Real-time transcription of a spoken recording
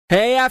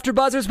Hey,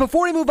 AfterBuzzers,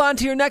 before we move on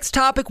to your next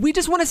topic, we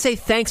just want to say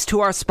thanks to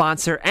our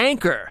sponsor,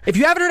 Anchor. If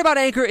you haven't heard about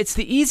Anchor, it's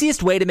the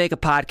easiest way to make a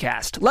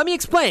podcast. Let me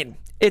explain.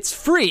 It's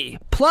free.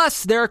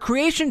 Plus, there are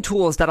creation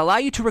tools that allow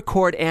you to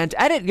record and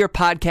edit your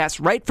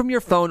podcast right from your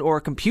phone or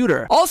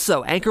computer.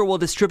 Also, Anchor will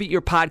distribute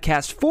your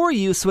podcast for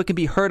you so it can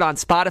be heard on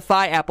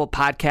Spotify, Apple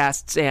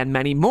Podcasts, and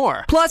many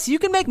more. Plus, you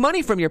can make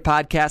money from your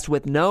podcast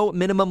with no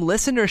minimum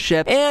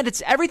listenership, and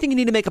it's everything you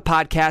need to make a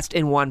podcast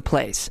in one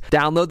place.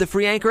 Download the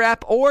free Anchor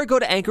app or go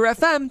to Anchor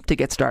FM to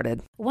get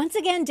started. Once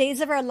again,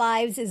 Days of Our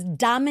Lives is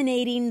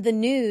dominating the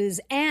news.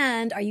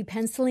 And are you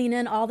penciling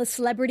in all the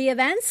celebrity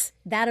events?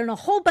 That and a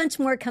whole bunch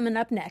more coming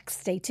up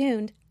next. Stay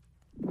tuned.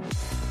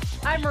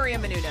 I'm Maria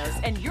Menounos,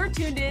 and you're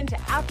tuned in to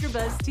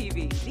AfterBuzz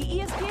TV, the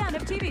ESPN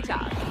of TV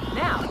talk.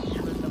 Now,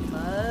 let the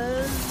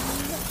buzz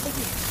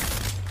begin.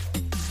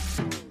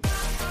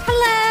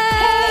 Hello!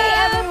 Hey,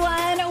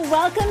 everyone.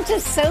 Welcome to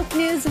Soap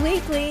News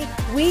Weekly.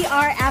 We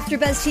are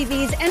AfterBuzz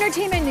TV's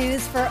entertainment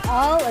news for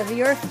all of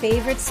your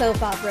favorite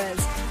soap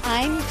operas.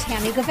 I'm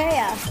Tammy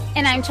Govea.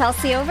 And I'm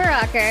Chelsea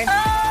Overrocker.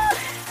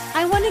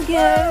 I want to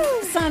give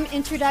some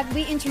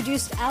we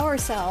introduced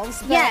ourselves,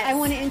 but yes. I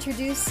want to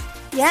introduce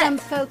some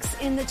folks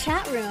in the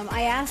chat room.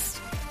 I asked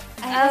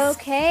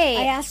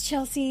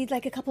Chelsea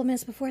like a couple of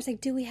minutes before. I was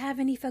like, do we have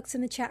any folks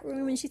in the chat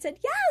room? And she said,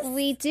 yes.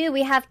 We do.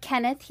 We have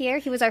Kenneth here.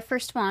 He was our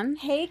first one.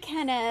 Hey,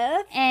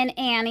 Kenneth. And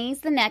Annie's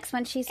the next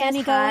one. She says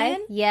Annie hi.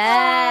 going?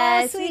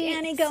 Yes. Oh, sweet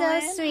Annie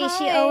going. So sweet. Hi.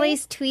 She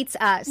always tweets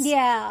us.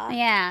 Yeah.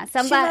 Yeah.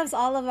 She loves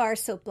all of our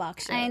soap block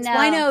shows. I know. Well,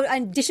 I know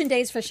Audition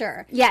Days for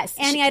sure. Yes.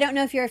 Annie, I don't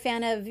know if you're a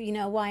fan of,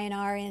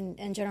 Y&R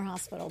and General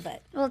Hospital,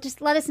 but well,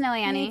 just let us know,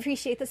 Annie. we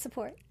appreciate the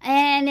support.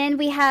 And then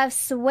we have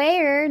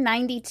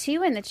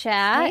Swear92 in the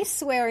chat. Hey,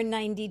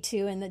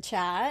 Swear92 in the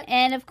chat.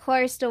 And of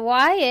course,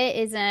 Wyatt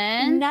is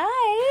in. Nice.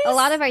 A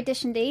lot of our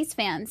Audition Days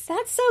fans.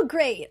 That's so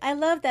great. I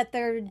love that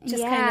they're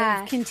just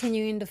kind of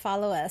continuing to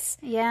follow us.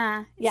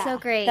 Yeah. So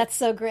great. That's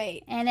so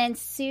great. And then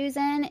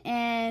Susan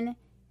and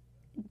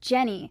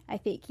Jenny, I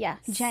think. Yeah,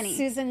 Jenny.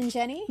 Susan and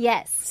Jenny?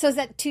 Yes. So is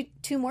that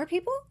two more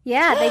people?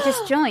 Yeah, they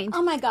just joined.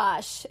 Oh my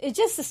gosh. It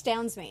just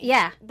astounds me.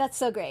 Yeah. That's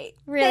so great.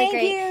 Really Thank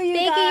great. You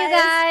Thank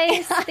guys. you,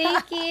 you guys.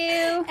 Thank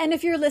you. And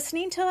if you're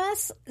listening to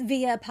us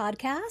via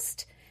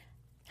podcast,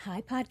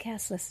 hi,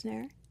 podcast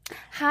listener.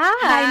 Hi.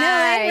 I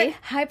know, right?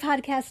 Hi,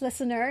 podcast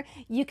listener.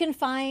 You can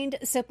find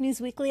Soap News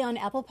Weekly on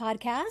Apple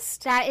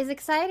Podcast. That is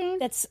exciting.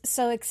 That's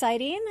so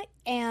exciting.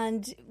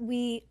 And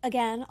we,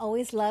 again,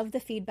 always love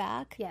the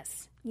feedback.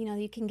 Yes.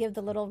 You can give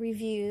the little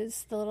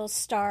reviews, the little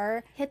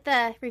star. Hit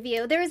the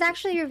review. There was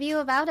actually a review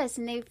about us,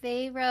 and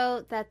they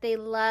wrote that they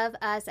love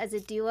us as a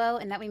duo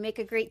and that we make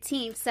a great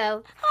team.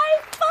 So,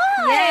 high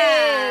five!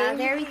 Yeah,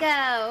 there we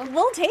go.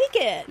 We'll take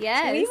it.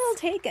 Yes. We will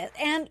take it.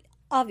 And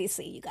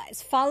obviously, you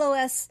guys, follow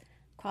us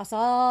across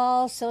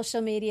all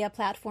social media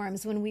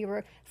platforms. When we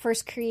were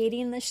first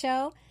creating the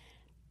show,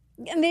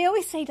 and they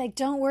always say,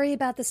 don't worry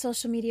about the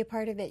social media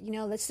part of it.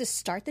 Let's just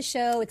start the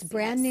show. It's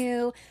brand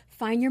new.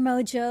 Find your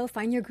mojo,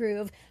 find your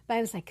groove. But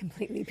I was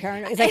completely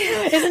paranoid.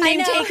 It's is the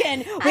name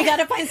taken? We got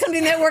to find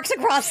something that works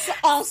across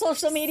all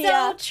social media.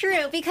 So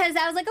true, because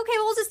I was like, okay,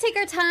 well, we'll just take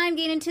our time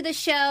getting into the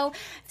show.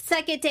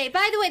 Second day.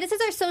 By the way, this is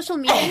our social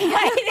media.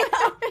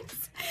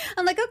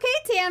 I'm like,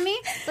 okay, Tammy,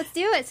 let's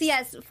do it. So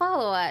yes,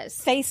 follow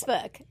us.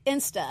 Facebook,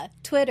 Insta,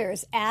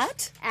 Twitter's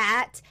at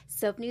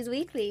Soap News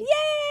Weekly.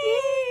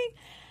 Yay!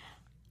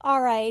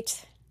 All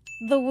right,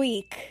 the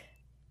week.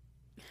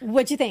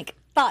 What'd you think?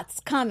 Thoughts,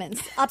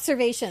 comments,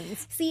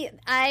 observations. See,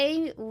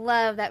 I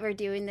love that we're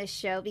doing this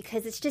show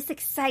because it's just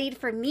exciting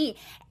for me.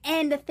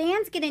 And the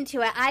fans get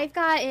into it. I've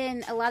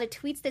gotten a lot of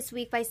tweets this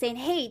week by saying,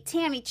 hey,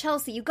 Tammy,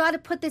 Chelsea, you got to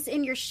put this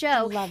in your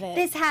show. Love it.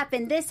 This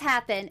happened.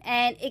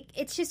 And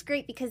it's just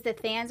great because the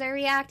fans are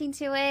reacting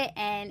to it,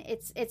 and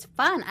it's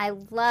fun. I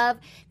love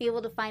being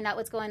able to find out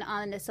what's going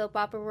on in the soap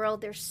opera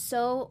world. There's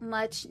so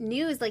much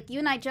news. Like, you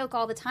and I joke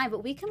all the time,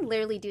 but we can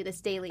literally do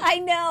this daily. I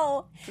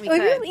know.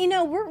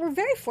 We're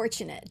very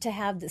fortunate to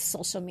have this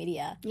social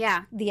media,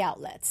 the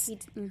outlets,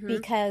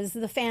 because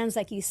the fans,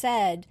 like you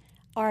said,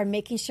 are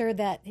making sure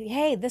that,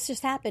 hey, this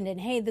just happened,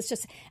 and hey,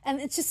 and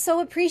it's just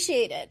so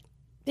appreciated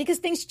because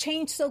things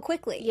change so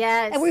quickly.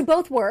 Yes. And we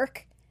both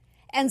work,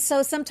 and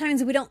so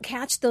sometimes we don't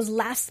catch those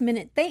last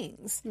minute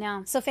things.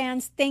 No. So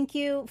fans, thank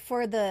you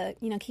for the,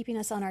 keeping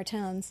us on our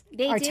tones.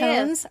 Our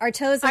toes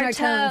and our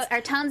tones.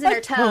 Our tones and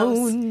our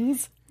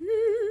toes.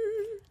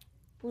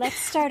 Let's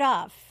start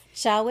off,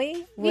 shall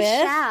we? We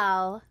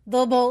shall.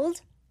 The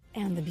Bold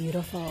and the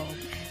Beautiful.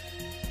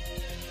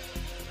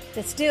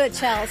 Let's do it,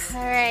 Chels.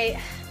 All right.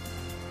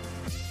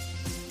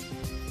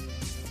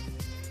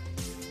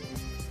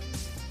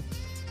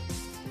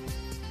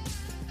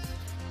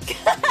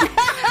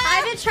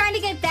 I've been trying to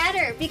get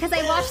better because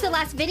I watched the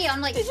last video.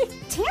 I'm like,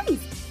 Tammy's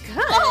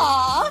good.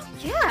 Aww.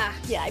 Yeah.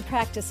 Yeah, I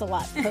practice a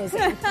lot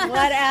posing.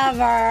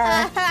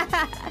 Whatever.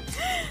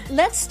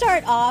 Let's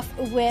start off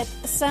with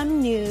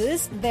some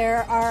news.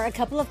 There are a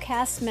couple of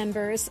cast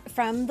members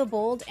from The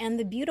Bold and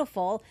the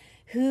Beautiful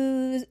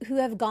who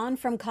have gone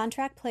from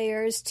contract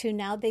players to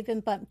now they've been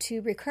bumped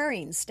to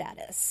recurring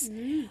status.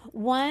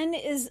 One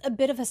is a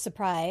bit of a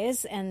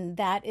surprise, and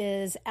that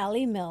is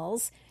Allie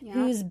Mills,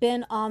 who's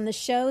been on the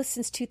show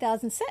since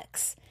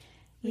 2006.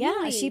 Yeah,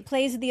 Really? she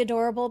plays the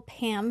adorable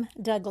Pam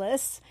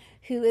Douglas,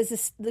 who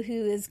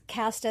is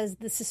cast as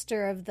the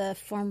sister of the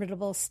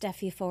formidable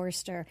Steffi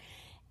Forrester.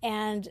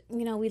 And,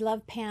 you know, we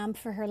love Pam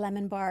for her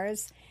lemon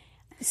bars.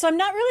 So I'm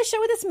not really sure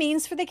what this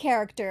means for the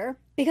character,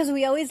 because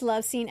we always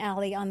love seeing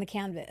Allie on the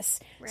canvas.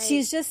 Right.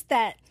 She's just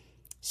that,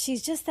 she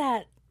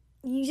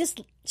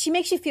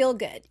makes you feel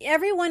good.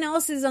 Everyone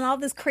else is on all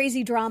this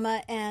crazy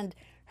drama, and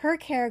her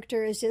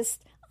character is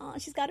just, oh,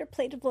 she's got her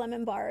plate of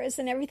lemon bars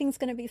and everything's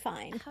going to be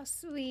fine. How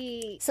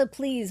sweet. So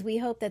please, we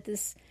hope that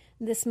this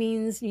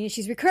means, you know,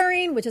 she's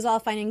recurring, which is all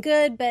fine and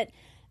good, but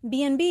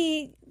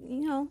B&B,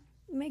 you know,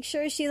 make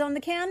sure she's on the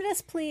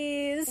canvas,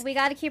 please. We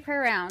got to keep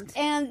her around.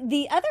 And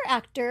the other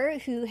actor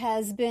who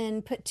has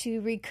been put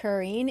to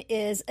recurring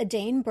is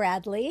Adane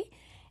Bradley.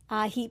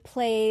 He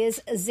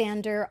plays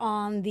Xander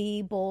on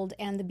The Bold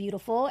and the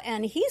Beautiful,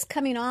 and he's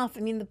coming off,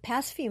 I mean, the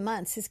past few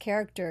months, his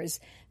character's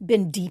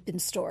been deep in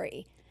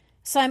story.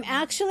 So I'm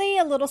actually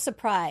a little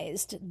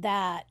surprised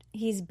that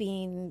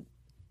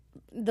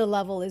the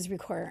level is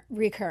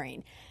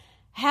recurring.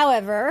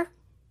 However,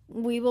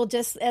 we will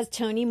just, as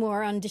Tony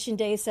Moore on Dish and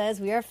Day says,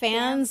 we are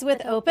fans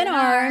with open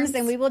arms,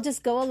 and we will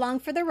just go along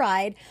for the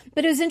ride.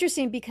 But it was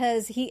interesting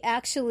because he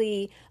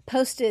actually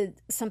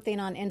posted something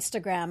on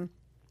Instagram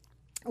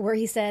where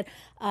he said,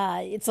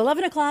 it's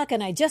 11 o'clock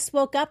and I just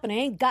woke up and I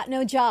ain't got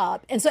no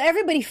job. And so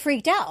everybody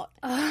freaked out,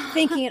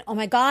 thinking, oh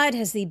my God,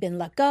 has he been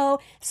let go?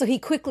 So he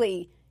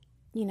quickly,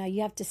 you know,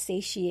 you have to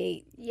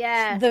satiate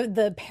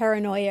the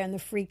paranoia and the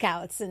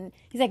freakouts. And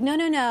he's like,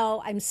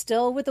 no, I'm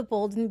still with The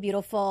Bold and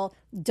Beautiful.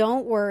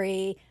 Don't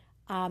worry.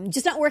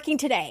 Just not working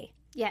today.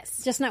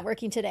 Yes. Just not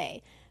working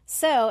today.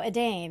 So,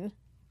 Adane,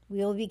 we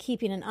will be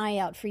keeping an eye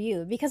out for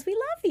you because we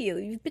love you.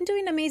 You've been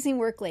doing amazing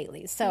work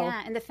lately. So,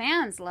 yeah, and the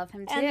fans love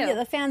him too. and yeah,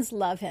 the fans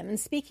love him. And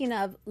speaking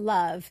of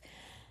love,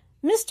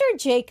 Mr.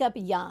 Jacob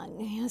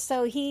Young.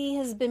 So he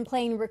has been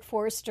playing Rick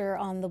Forrester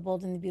on The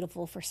Bold and the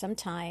Beautiful for some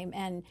time,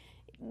 and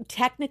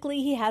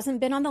technically he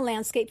hasn't been on the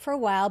landscape for a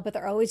while, but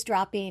they're always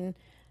dropping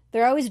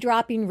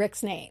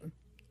Rick's name.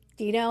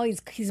 You know,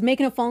 he's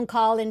making a phone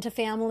call into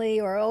family,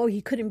 or oh,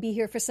 he couldn't be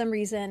here for some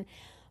reason.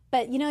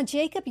 But you know,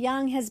 Jacob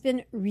Young has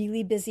been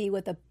really busy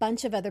with a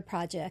bunch of other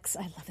projects.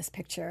 I love this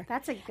picture.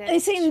 That's a good.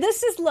 And see, and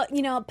this is,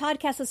 you know,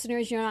 podcast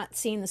listeners, you're not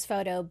seeing this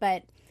photo,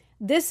 but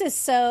this is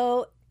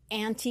so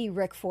anti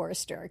Rick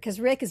Forrester, because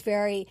Rick is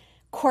very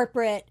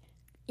corporate,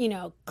 you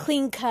know,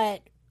 clean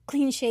cut,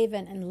 clean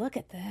shaven, and look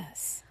at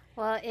this.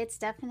 Well, it's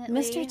definitely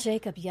Mr.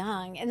 Jacob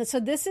Young. And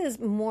so this is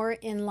more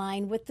in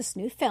line with this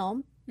new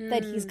film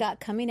that he's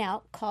got coming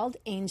out called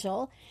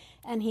Angel.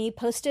 And he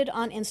posted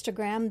on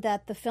Instagram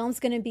that the film's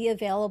going to be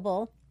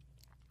available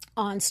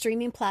on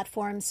streaming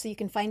platforms. So you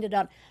can find it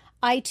on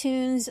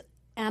iTunes,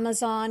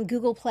 Amazon,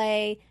 Google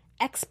Play,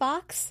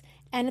 Xbox,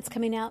 and it's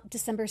coming out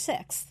December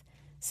 6th.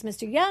 So,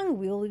 Mr. Young,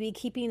 we will be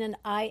keeping an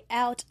eye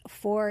out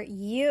for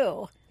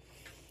you.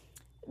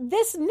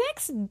 This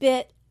next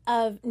bit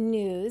of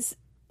news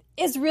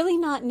is really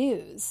not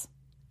news.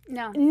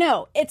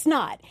 No, it's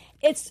not.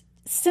 It's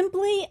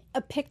simply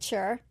a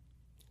picture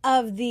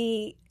of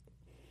the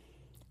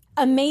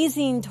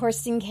amazing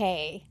Torsten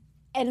Kay,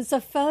 and it's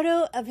a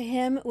photo of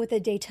him with a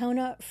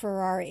Daytona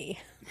Ferrari.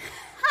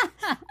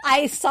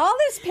 I saw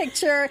this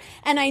picture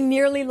and I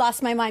nearly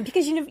lost my mind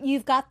because, you know,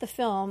 you've got the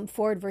film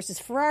Ford versus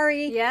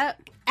Ferrari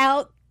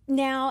out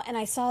now, and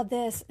I saw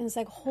this and it's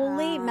like,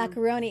 holy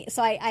macaroni.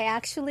 So I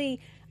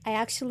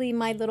actually,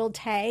 my little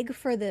tag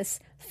for this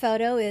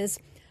photo is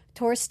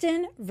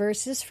Torsten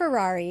versus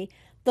Ferrari,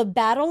 the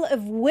battle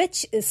of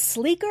which is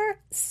sleeker,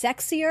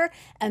 sexier,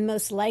 and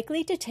most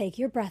likely to take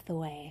your breath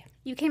away.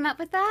 You came up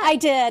with that? I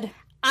did.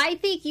 I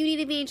think you need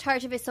to be in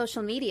charge of his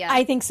social media.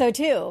 I think so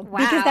too. Wow.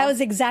 Because that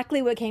was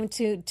exactly what came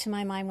to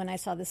my mind when I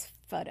saw this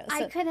photo. So,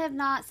 I could have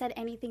not said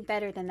anything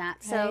better than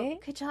that. So Right?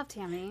 good job,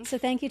 Tammy. so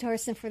thank you,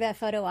 Torsten, for that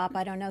photo op.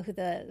 I don't know who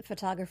the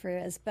photographer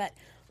is, but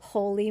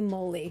holy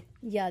moly.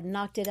 Yeah,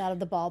 knocked it out of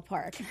the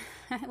ballpark.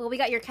 Well, we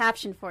got your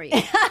caption for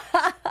you.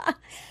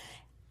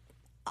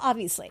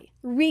 Obviously,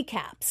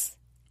 recaps.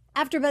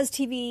 AfterBuzz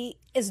TV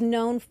is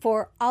known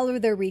for all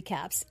of their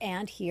recaps,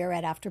 and here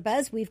at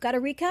AfterBuzz, we've got a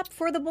recap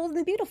for The Bold and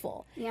the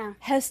Beautiful. Yeah.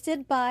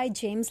 Hosted by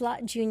James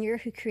Lott Jr.,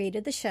 who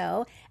created the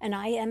show, and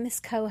I am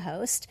his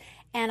co-host.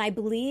 And I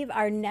believe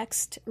our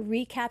next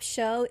recap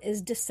show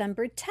is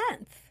December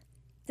 10th.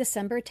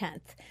 December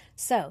 10th.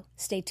 So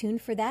stay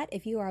tuned for that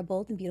if you are a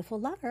Bold and Beautiful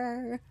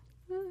lover.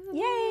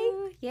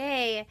 Yay!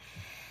 Yay.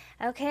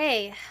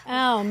 Okay,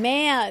 Oh,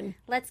 man.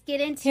 let's get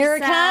into Here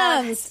it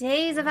some comes.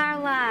 days of our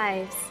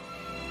lives.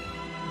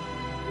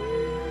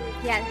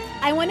 Yeah,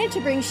 I wanted to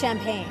bring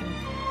champagne.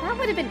 that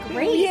would have been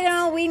great. You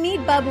know, we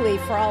need bubbly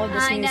for all of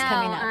this I news know,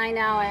 coming up. I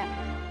know it.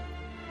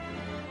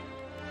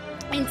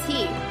 And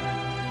tea.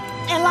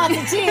 And lots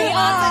of tea.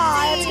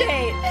 Oh, tea. that's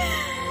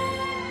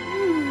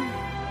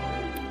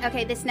great.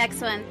 Okay, this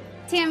next one.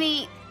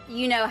 Tammy,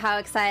 You know how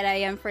excited I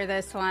am for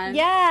this one.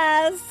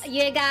 Yes.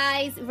 You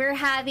guys, we're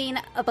having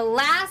a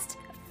blast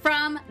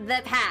from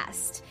the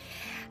past.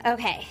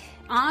 Okay,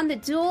 on the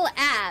Duel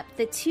app,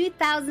 the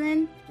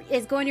 2000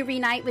 is going to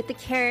reunite with the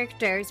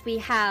characters. We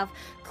have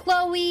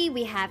Chloe,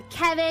 we have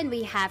Kevin,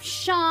 we have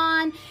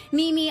Sean,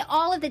 Mimi,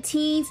 all of the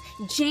teens,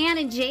 Jan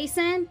and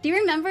Jason. Do you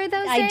remember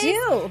those days? I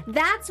do.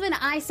 That's when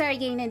I started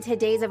getting into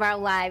Days of Our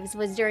Lives,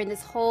 was during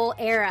this whole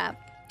era.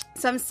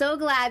 So I'm so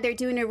glad they're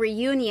doing a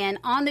reunion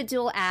on the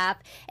Duel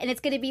app, and it's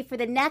going to be for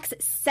the next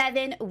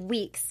 7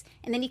 weeks.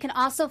 And then you can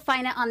also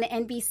find it on the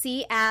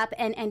NBC app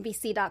and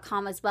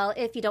NBC.com as well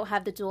if you don't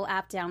have the Duel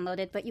app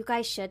downloaded. But you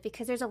guys should,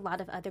 because there's a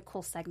lot of other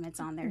cool segments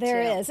on there,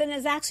 There too. is. And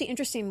it's actually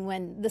interesting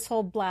when this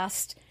whole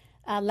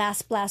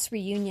Last Blast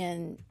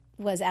reunion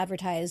was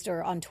advertised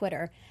or on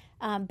Twitter.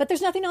 But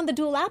there's nothing on the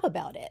Duel app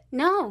about it.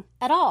 No.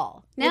 At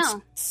all. No.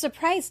 Which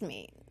surprised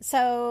me.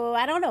 So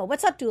I don't know.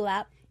 What's up, Duel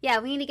app? Yeah,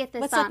 we need to get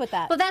this What's on. up with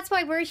that? Well, that's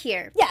why we're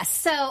here. Yes.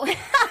 So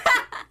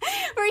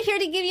we're here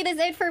to give you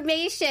this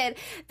information.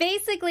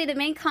 Basically, the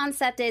main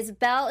concept is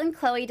Belle and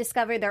Chloe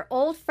discover their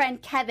old friend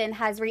Kevin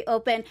has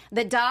reopened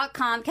the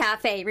 .com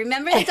cafe.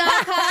 Remember the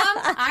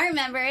 .com? I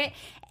remember it.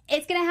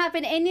 It's going to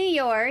happen in New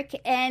York,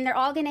 and they're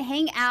all going to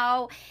hang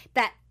out.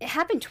 That it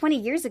happened 20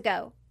 years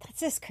ago. That's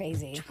just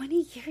crazy.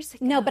 20 years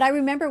ago. No, but I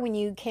remember when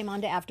you came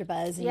on to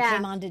AfterBuzz and Yeah. you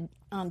came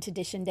on to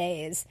Dish and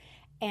Days,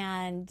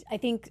 and I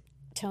think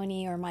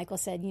Tony or Michael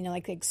said, you know,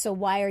 like, so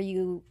why are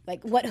you,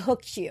 like, what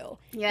hooked you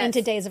Yes.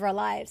 into Days of Our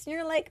Lives? And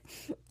you're like,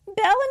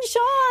 Belle and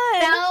Sean.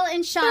 Belle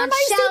and Sean, They're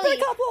my Shelley,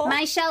 super couple.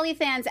 my Shelley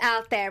fans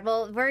out there.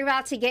 Well, we're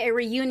about to get a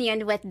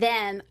reunion with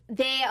them.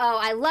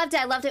 I loved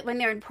it. I loved it when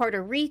they were in Puerto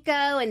Rico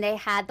and they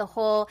had the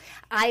whole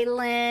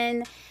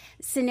island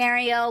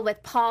scenario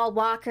with Paul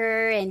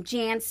Walker and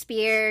Jan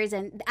Spears,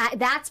 and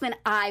that's when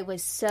I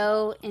was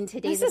so into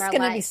Days This of is Our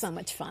going to Lives. be so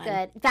much fun.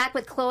 Good. Back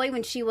with Chloe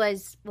when she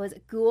was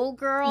Ghoul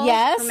Girl.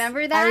 Yes.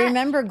 Remember that? I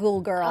remember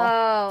Ghoul Girl.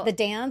 Oh. The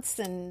dance,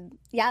 and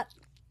yeah,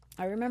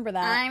 I remember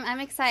that. I'm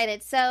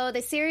excited. So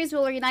the series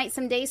will reunite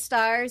some day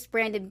stars: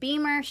 Brandon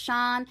Beamer,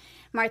 Sean,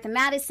 Martha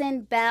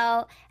Madison,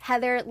 Belle,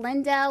 Heather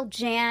Lindell,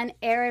 Jan,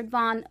 Aaron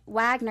Von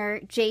Wagner,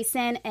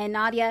 Jason, and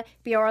Nadia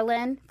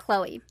Bjorlin,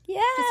 Chloe.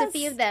 Yes. Just a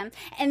few of them.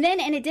 And then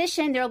in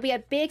addition, there will be a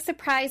big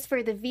surprise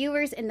for the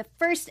viewers in the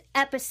first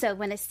episode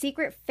when a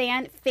secret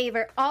fan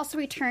favorite also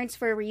returns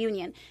for a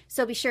reunion.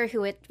 So be sure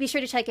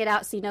to check it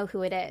out so you know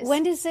who it is.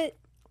 When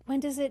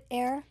does it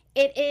air?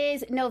 It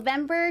is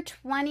November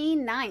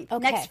 29th,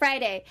 Okay. next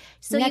Friday.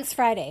 So Next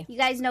Friday. You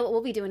guys know what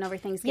we'll be doing over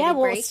Thanksgiving Yeah,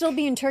 we'll break. still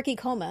be in turkey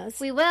comas.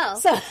 We will.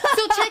 So-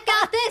 So check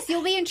out this.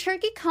 You'll be in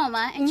turkey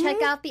coma and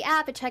check out the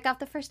app and check out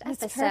the first episode.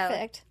 That's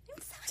perfect.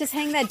 Just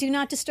hang that do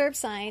not disturb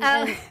sign.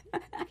 Oh,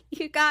 and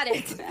you got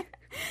it.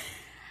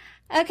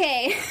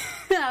 Okay.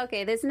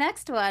 Okay, this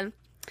next one.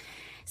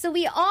 So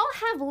we all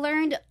have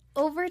learned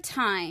over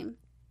time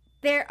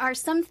there are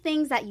some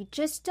things that you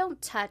just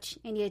don't touch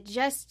and you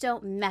just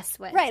don't mess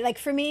with. right, like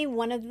for me,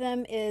 one of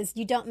them is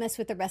you don't mess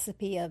with the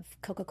recipe of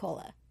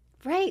Coca-Cola.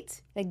 Right.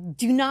 Like,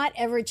 do not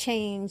ever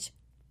change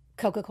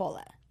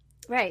Coca-Cola.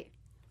 Right.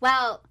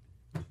 Well,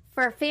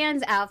 for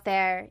fans out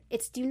there,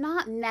 it's do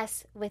not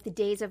mess with the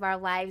Days of Our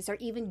Lives or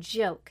even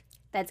joke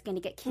that's going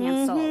to get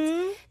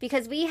canceled.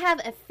 Because we have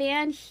a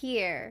fan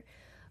here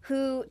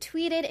who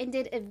tweeted and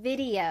did a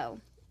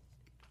video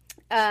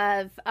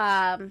of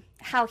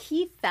how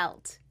he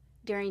felt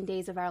during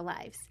Days of Our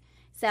Lives.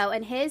 So,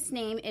 and his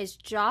name is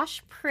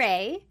Josh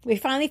Prey. We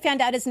finally found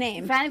out his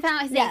name. Finally found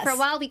out his name. Yes. For a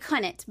while we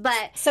couldn't,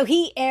 but So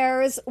he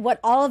airs what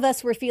all of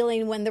us were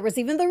feeling when there was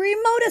even the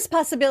remotest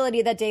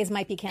possibility that Days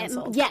might be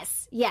canceled.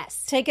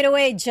 yes. Take it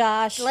away,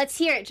 Josh. Let's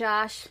hear it,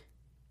 Josh.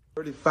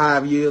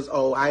 35 years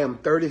old. I am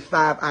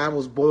 35. I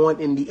was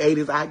born in the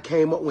 80s. I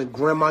came up when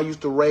Grandma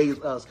used to raise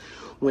us.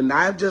 When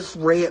I just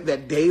read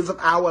that Days of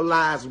Our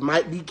Lives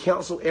might be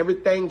canceled,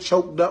 everything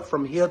choked up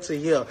from here to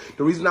here.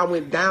 The reason I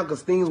went down,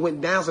 because things went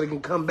down so they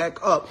can come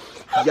back up.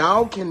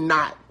 Y'all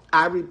cannot,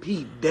 I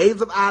repeat, Days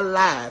of Our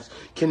Lives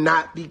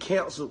cannot be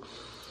canceled.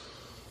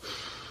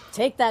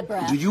 Take that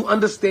breath. Do you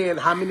understand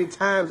how many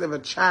times as a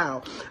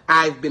child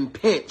I've been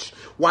pinched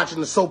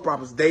watching the soap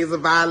operas, Days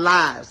of Our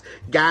Lives,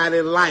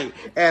 Guiding Light,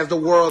 As the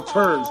World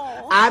Turns?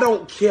 I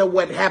don't care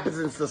what happens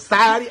in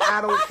society. I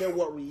don't care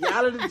what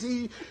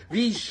reality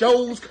TV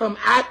shows come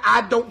out.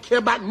 I don't care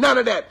about none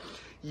of that.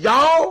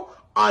 Y'all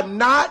are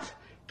not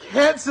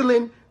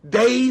canceling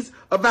Days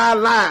of Our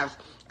Lives.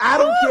 I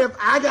don't care if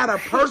I gotta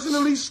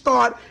personally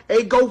start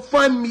a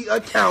GoFundMe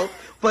account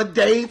for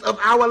Days of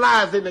Our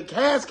Lives. And the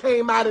cast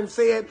came out and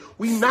said,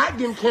 we not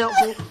getting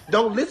canceled.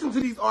 Don't listen to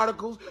these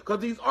articles,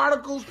 because these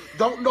articles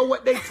don't know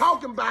what they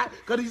talking about,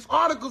 because these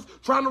articles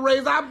trying to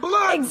raise our blood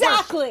pressure.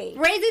 Exactly.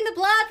 Raising the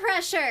blood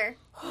pressure.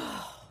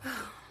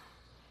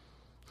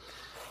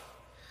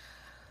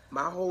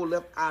 My whole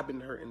left eye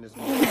been hurting this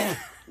morning.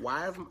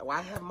 Why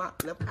have my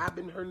left eye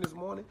been hurting this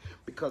morning?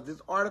 Because this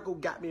article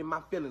got me in my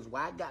feelings.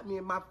 Why it got me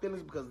in my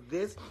feelings? Because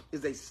this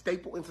is a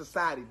staple in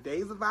society.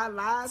 Days of Our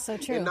Lives So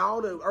true. and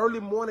all the early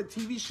morning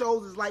TV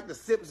shows is like The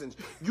Simpsons.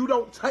 You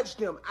don't touch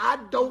them. I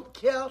don't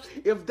care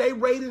if they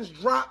ratings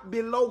drop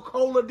below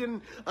colder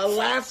than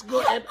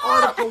Alaska,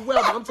 Antarctica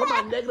weather. I'm talking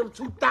about negative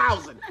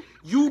 2,000.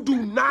 You do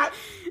not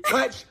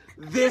touch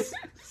this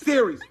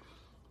series.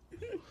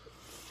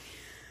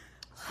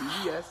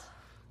 CBS,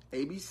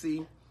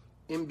 ABC,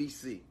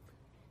 NBC.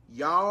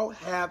 Y'all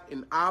have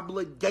an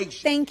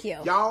obligation. Thank you.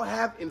 Y'all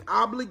have an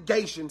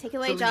obligation Take it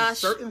away, to leave Josh.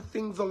 certain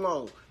things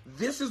alone.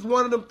 This is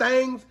one of them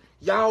things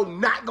y'all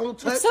not gonna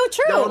touch. It's so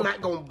true. Y'all not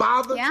gonna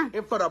bother. Yeah.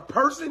 And for the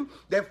person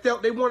that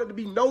felt they wanted to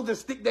be nosy and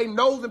stick their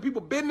nose in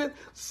people's business,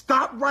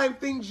 stop writing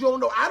things you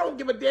don't know. I don't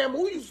give a damn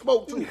who you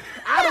spoke to.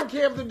 I don't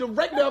care if the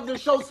director of the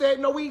show said,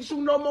 no, we ain't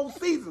shooting no more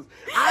seasons.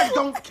 I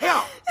don't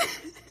care.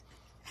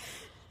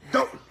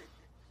 Don't.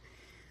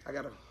 I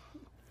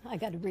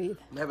gotta breathe.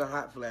 I'm having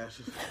hot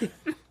flashes.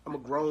 I'm a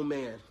grown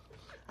man.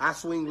 I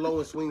swing low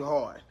and swing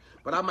hard.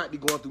 But I might be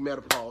going through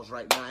menopause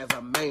right now as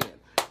a man.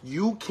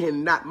 You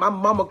cannot. My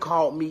mama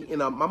called me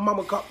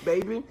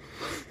baby,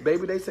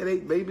 they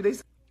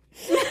said.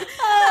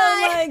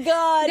 Oh my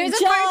God,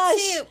 There's a part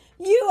Josh,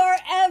 2. you are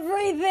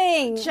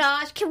everything.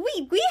 Josh, can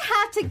we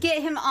have to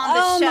get him on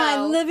the Oh show.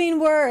 my living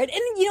word.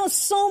 And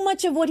so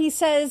much of what he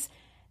says,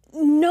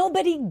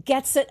 nobody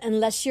gets it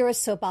unless you're a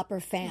soap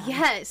opera fan.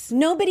 Yes.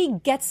 Nobody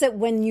gets it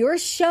when your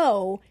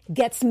show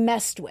gets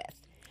messed with.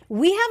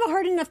 We have a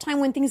hard enough time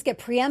when things get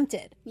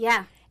preempted.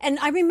 Yeah. And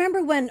I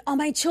remember when All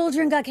My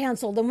Children got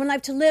canceled and One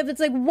Life to Live, it's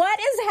like, what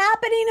is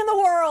happening in the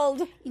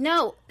world?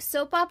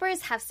 Soap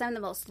operas have some of the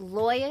most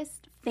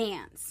loyalist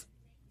fans.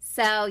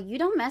 So you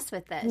don't mess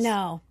with this.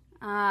 No.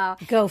 Oh.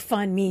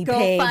 GoFundMe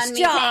page. GoFundMe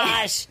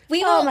Josh.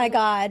 page. Oh my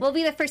God. We'll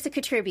be the first to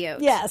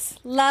contribute. Yes.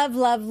 Love,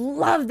 love,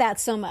 love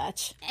that so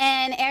much.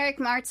 And Eric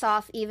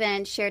Martzoff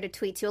even shared a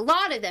tweet too. A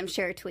lot of them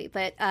shared a tweet,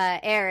 but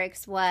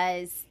Eric's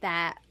was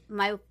that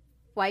my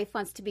wife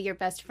wants to be your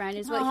best friend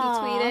is what he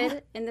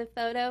tweeted in the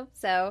photo.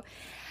 So,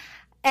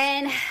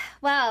 and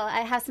well,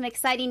 I have some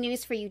exciting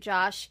news for you,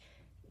 Josh.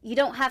 You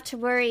don't have to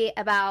worry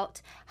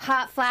about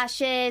hot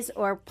flashes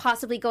or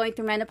possibly going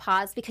through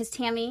menopause because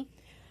Tammy,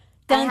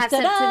 I have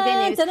some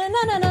good news. Is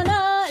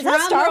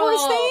that Star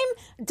Wars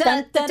theme?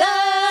 Dun, dun, dun,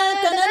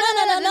 dun,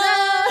 dun, dun,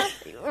 dun.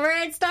 We're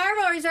in Star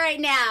Wars right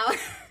now.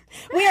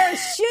 We are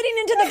shooting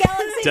into the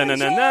galaxy.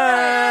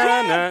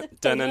 Da-na-na-na-na,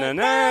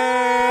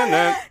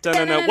 da-na-na-na-na,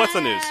 da-na-na. What's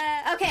the news?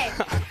 Okay. Days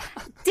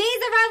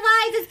of Our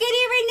Lives is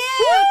getting renewed.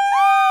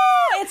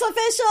 Woo! It's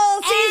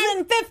official.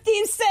 Season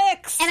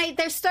 56. And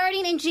they're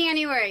starting in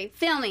January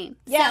filming.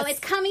 Yes. So it's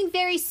coming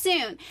very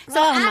soon. So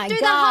Oh, my after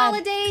the God.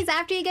 holidays,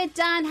 after you get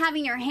done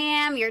having your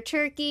ham, your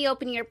turkey,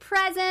 opening your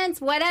presents,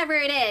 whatever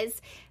it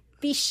is,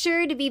 be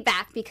sure to be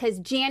back because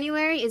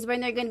January is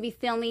when they're going to be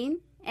filming.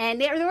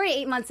 And they're already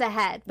 8 months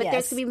ahead, but Yes.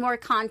 there's going to be more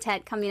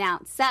content coming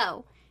out.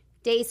 So,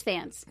 Days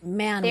fans.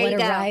 Man, there what you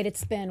a go. ride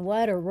it's been.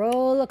 What a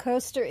roller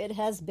coaster it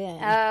has been.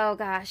 Oh,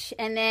 gosh.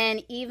 And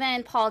then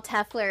even Paul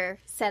Tefler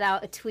set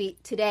out a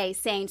tweet today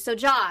saying, so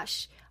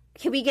Josh,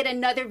 can we get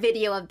another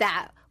video of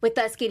that with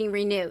us getting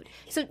renewed?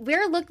 So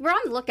we're on the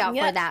lookout for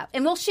Yep. that.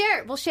 And we'll share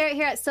it. We'll share it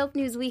here at Soap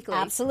News Weekly.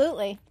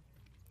 Absolutely.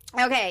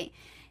 Okay.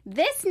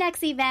 This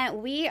next event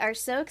we are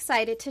so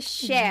excited to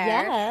share.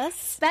 Yes.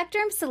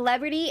 Spectrum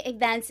Celebrity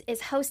Events is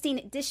hosting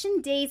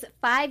Edition Day's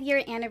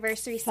 5-year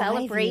anniversary 5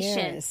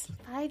 celebration. years.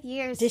 5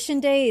 years.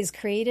 Edition Days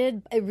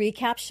created a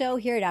recap show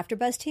here at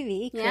AfterBuzz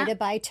TV, Yeah. created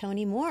by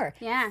Tony Moore.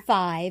 Yeah.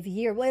 5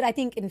 year. Well, I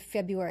think in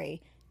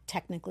February,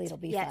 technically, it'll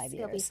be Yes, 5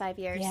 years. it'll be 5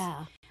 years.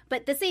 Yeah.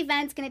 But this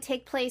event's going to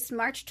take place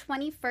March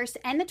 21st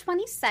and the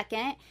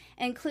 22nd.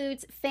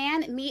 Includes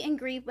fan meet and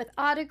greet with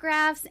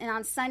autographs. And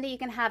on Sunday, you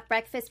can have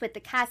breakfast with the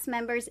cast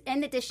members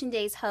and Edition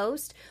Day's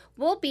host.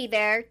 We'll be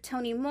there.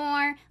 Tony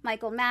Moore,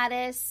 Michael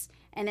Mattis,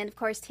 and then, of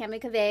course, Tammy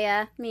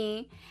Cavea,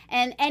 me.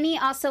 And any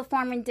also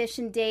former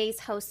Edition Day's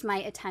hosts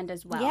might attend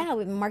as well. Yeah,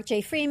 with Mark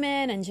J.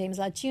 Freeman and James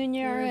Lott Jr.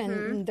 Mm-hmm.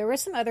 And there were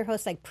some other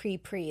hosts like Pre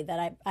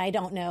that I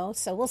don't know.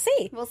 So we'll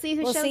see. We'll see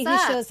who We'll shows see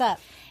up. who shows up.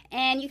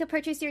 And you can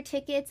purchase your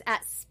tickets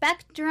at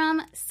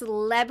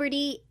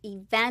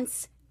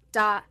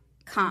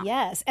SpectrumCelebrityEvents.com.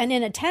 Yes. And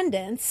in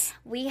attendance,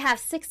 We have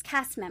 6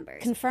 cast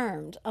members.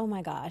 confirmed. Oh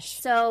my gosh.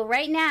 So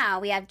right now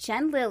we have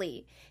Jen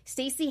Lilly,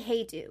 Stacey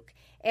Hayduke,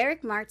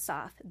 Eric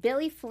Martzoff,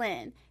 Billy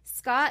Flynn,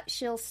 Scott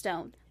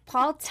Shilstone,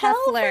 Paul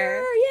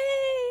Tefler,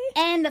 Yay!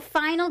 and the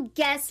final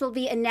guest will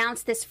be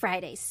announced this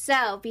Friday.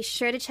 So be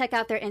sure to check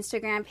out their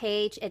Instagram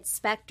page. It's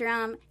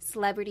Spectrum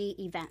Celebrity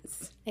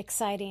Events.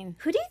 Exciting.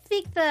 Who do you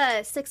think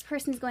the 6th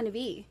person is going to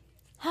be?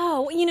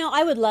 Oh,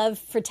 I would love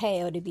for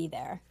Teo to be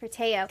there For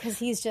Teo. because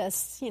he's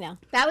just,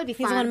 That would be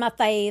he's fun. one of my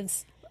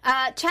faves.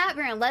 Chat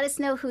room, let us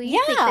know who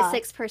you think Yeah. the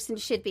 6th person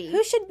should be.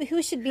 Who should be Who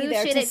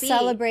there should to it be?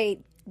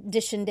 celebrate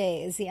Edition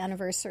Days, the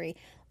anniversary?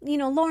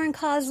 Lauren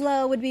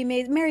Koslow would be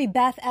amazing. Mary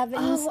Beth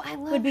Evans I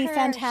love would be her.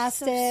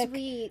 fantastic. So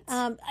sweet.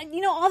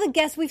 All the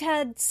guests. We've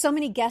had so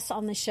many guests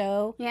on the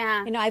show.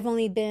 Yeah. I've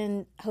only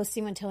been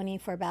hosting with Tony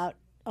for about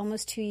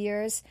almost 2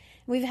 years.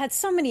 We've had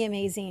so many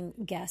amazing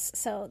guests.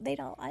 So they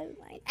don't. I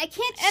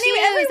can't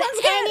everyone's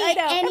choose good. I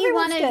know. any Everyone's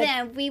one of good.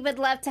 them we would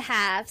love to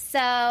have.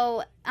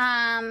 So,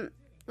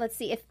 let's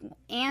see. If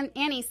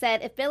Annie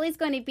said, if Billy's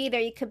going to be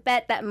there, you could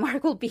bet that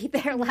Mark will be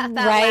there. Laugh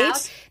out Right?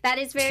 loud. That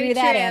is very True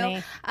that,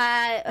 Annie.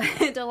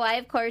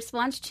 Dwight, of course,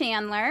 wants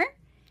Chandler.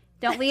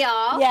 Don't we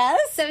all? Yes.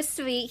 So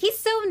sweet. He's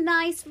so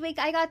nice.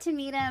 I got to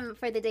meet him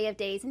for the Day of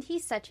Days, and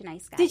he's such a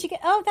nice guy. Did you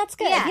get? Oh, that's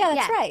good. Yeah,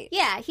 that's right.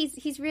 Yeah,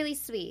 he's really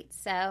sweet.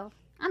 So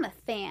I'm a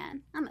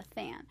fan.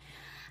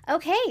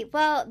 Okay,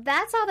 well,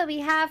 that's all that we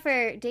have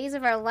for Days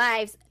of Our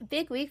Lives.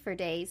 Big week for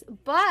Days,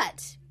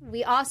 but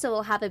we also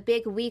will have a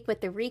big week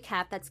with the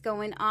recap that's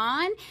going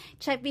on.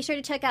 Be sure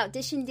to check out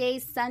Dish and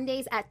Days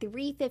Sundays at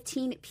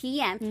 3:15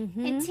 p.m.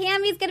 And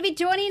Tammy's going to be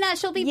joining us.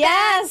 She'll be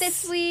back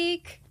this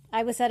week.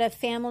 I was at a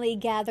family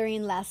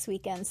gathering last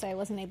weekend, so I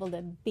wasn't able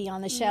to be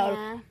on the show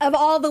Yeah. of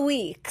all the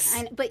weeks.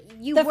 But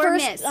you the were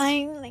first, missed.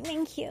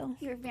 thank you.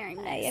 You were very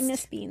missed. I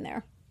miss being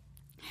there.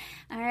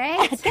 All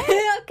right.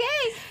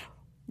 Okay.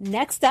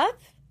 Next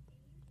up,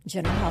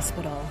 General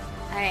Hospital.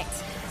 All right.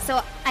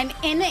 So I'm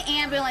in the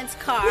ambulance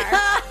car.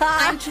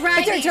 I'm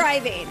driving. But you're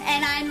driving.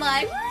 And I'm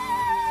like,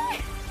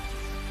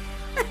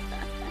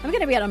 I'm going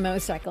to be on a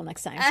motorcycle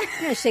next time. I'm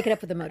going to shake it up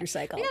with a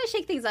motorcycle. we got to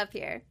shake things up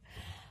here.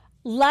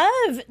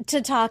 Love to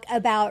talk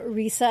about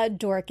Risa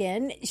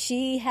Dorkin.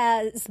 She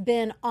has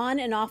been on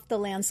and off the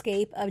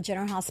landscape of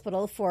General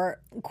Hospital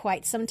for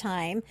quite some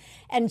time,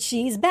 and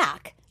she's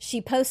back. She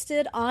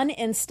posted on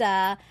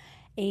Insta,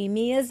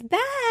 Amy is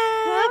back.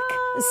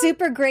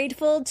 Super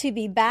grateful to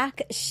be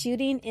back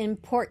shooting in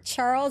Port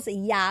Charles.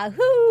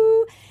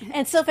 Yahoo! And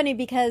it's so funny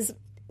because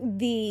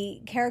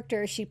the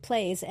character she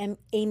plays,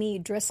 Amy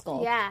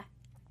Driscoll, Yeah.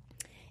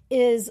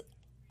 is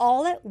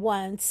all at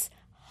once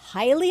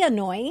highly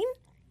annoying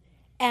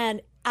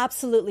and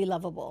absolutely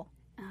lovable,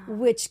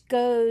 which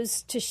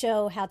goes to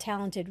show how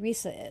talented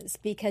Risa is,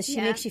 because she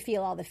makes you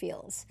feel all the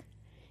feels.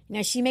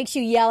 She makes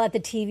you yell at the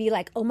TV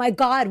like, oh my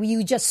God, will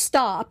you just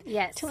stop?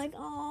 Yes. To like,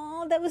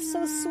 oh, that was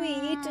so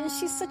sweet. And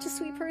she's such a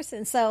sweet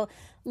person. So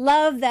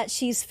love that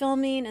she's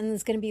filming and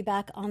is going to be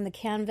back on the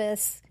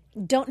canvas.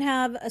 Don't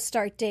have a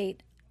start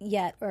date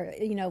yet, or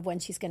when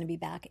she's going to be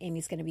back.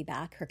 Amy's going to be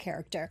back, her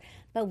character.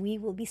 But we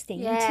will be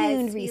staying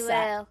tuned, we Risa.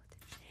 will.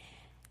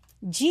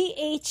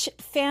 GH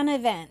Fan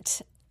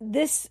Event.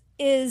 This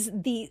is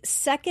the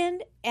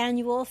second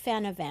annual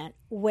fan event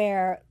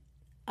where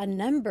a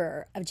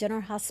number of General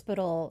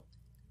Hospital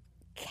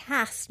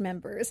cast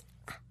members,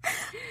 I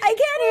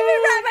can't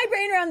even wrap my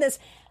brain around this.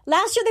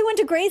 Last year they went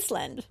to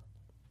Graceland.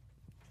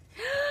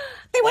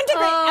 They went to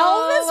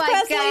Elvis my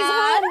Presley's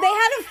God. home. They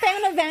had a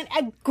fan event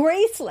at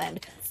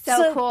Graceland.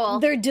 So cool.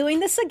 They're doing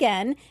this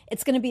again.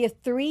 It's going to be a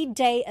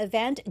 3-day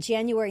event,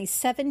 January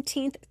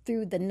 17th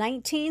through the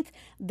 19th.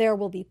 There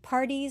will be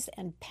parties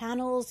and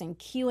panels and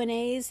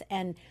Q&As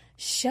and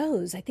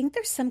shows. I think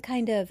there's some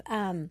kind of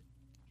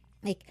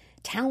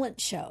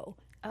talent show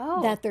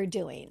that they're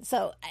doing.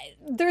 So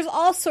there's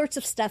all sorts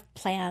of stuff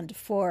planned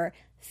for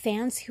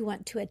fans who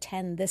want to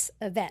attend this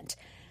event.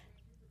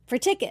 For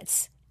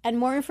tickets and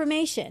more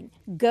information,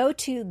 go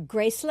to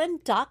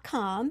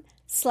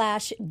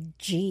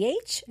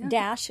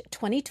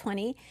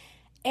graceland.com/GH-2020.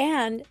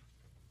 And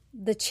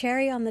the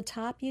cherry on the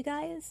top, you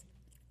guys,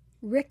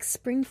 Rick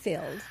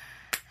Springfield.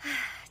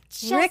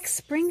 Rick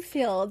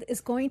Springfield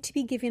is going to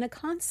be giving a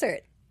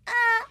concert.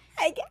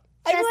 I'm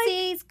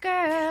Jesse's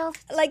girl.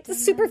 like the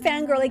super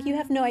fangirl. Like, you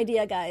have no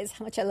idea, guys,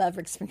 how much I love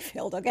Rick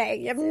Springfield, okay?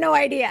 You have no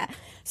idea.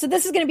 So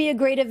this is going to be a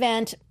great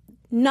event,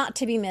 not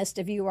to be missed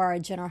if you are a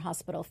General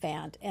Hospital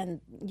fan.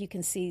 And you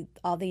can see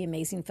all the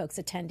amazing folks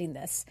attending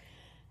this.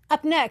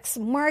 Up next,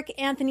 Mark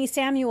Anthony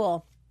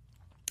Samuel,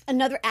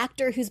 another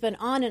actor who's been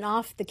on and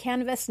off the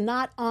canvas,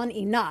 not on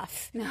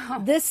enough.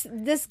 No. This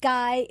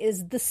guy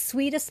is the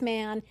sweetest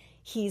man.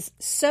 He's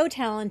so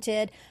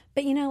talented.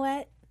 But you know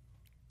what?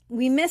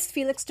 We missed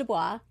Felix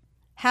Dubois.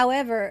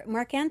 However,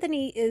 Mark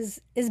Anthony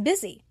is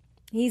busy.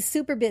 He's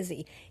super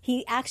busy.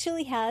 He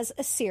actually has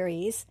a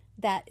series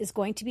that is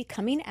going to be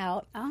coming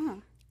out.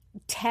 Oh.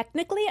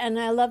 Technically, and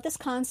I love this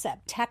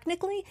concept,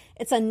 technically,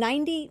 it's a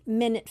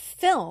 90-minute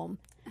film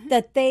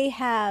that they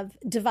have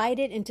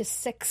divided into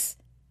 6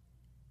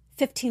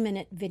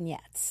 15-minute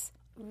vignettes.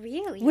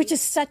 Really? Which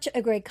is such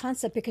a great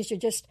concept, because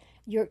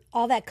you're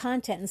all that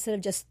content, instead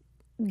of just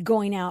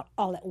going out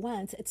all at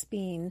once, it's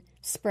being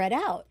spread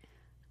out.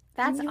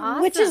 That's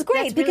awesome. Which is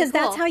great, That's really because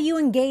that's cool. how you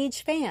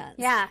engage fans.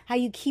 Yeah. How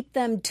you keep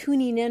them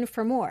tuning in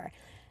for more.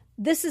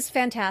 This is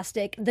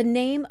fantastic. The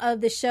name of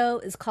the show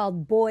is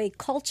called Boy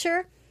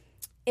Culture.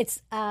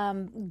 It's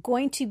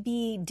going to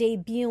be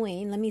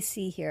debuting. Let me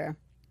see here.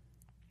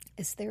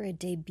 Is there a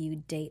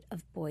debut date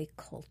of Boy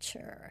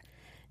Culture?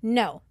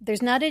 No,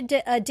 there's not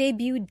a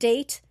debut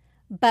date,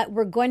 but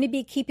we're going to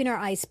be keeping our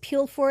eyes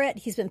peeled for it.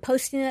 He's been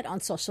posting it on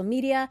social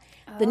media.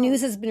 The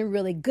news has been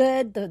really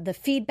good. The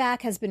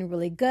feedback has been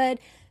really good.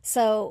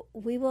 So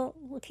we'll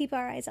keep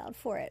our eyes out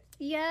for it.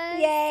 Yes.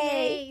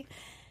 Yay.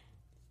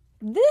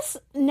 This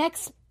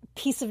next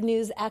piece of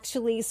news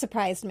actually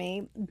surprised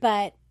me,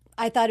 but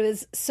I thought it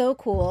was so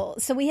cool.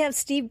 So we have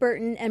Steve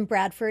Burton and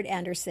Bradford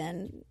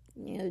Anderson.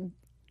 You know,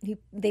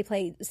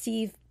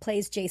 Steve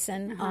plays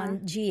Jason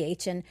on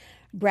GH, and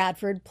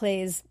Bradford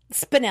plays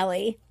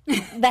Spinelli,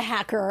 the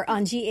hacker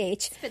on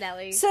GH.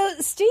 Spinelli. So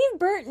Steve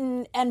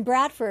Burton and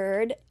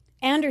Bradford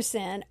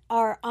Anderson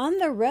are on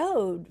the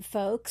road,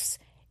 folks,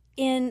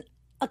 in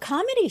a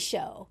comedy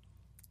show.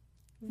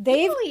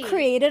 They've Really?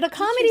 created a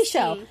comedy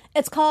show. Interesting.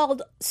 It's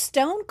called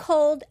Stone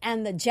Cold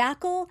and the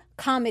Jackal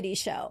Comedy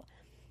Show.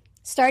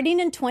 Starting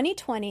in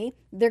 2020,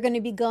 they're going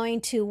to be going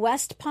to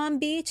West Palm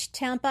Beach,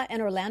 Tampa,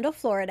 and Orlando,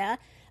 Florida.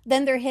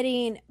 Then they're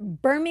hitting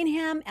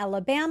Birmingham,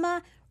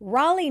 Alabama,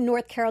 Raleigh,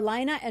 North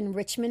Carolina, and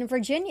Richmond,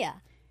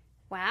 Virginia.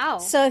 Wow.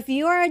 So if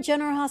you are a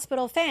General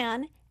Hospital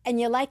fan and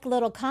you like a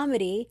little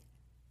comedy,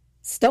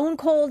 Stone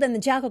Cold and the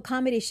Jackal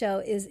Comedy Show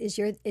is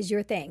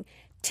your thing.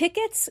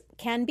 Tickets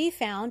can be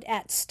found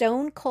at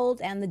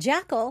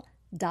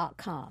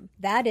stonecoldandthejackal.com.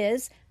 That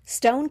is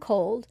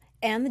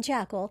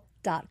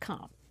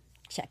stonecoldandthejackal.com.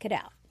 Check it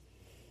out.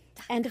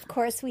 And of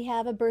course, we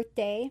have a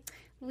birthday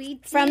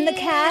from the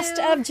cast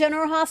of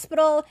General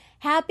Hospital.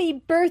 Happy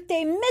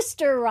birthday,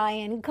 Mr.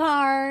 Ryan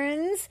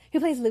Carnes, who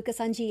plays Lucas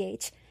on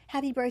GH.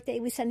 Happy birthday.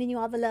 We're sending you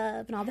all the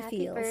love and all the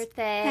feels.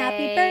 Birthday.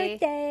 Happy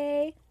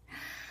birthday.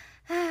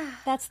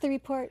 That's the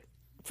report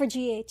for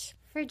GH.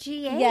 For GH.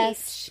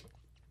 Yes.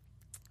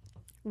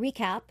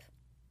 Recap.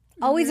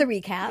 Always a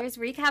recap. There's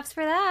recaps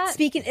for that.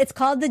 It's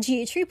called the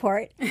GH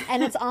Report,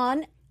 and it's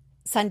on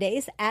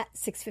Sundays at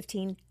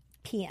 6:15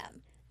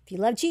 p.m. If you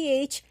love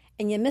GH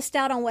and you missed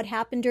out on what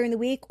happened during the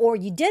week, or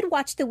you did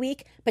watch the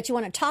week, but you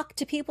want to talk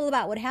to people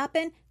about what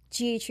happened,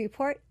 GH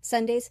Report,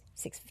 Sundays,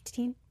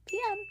 6:15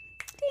 p.m.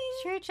 Ding.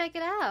 Sure, check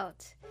it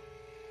out.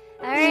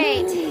 All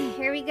right,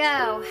 here we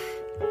go.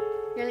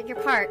 Your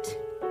part.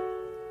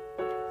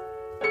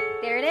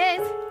 There it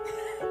is.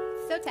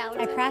 So I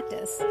talented.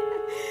 practice.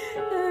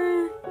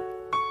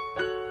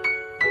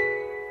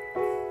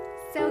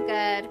 So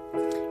good.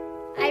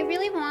 I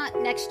really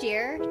want next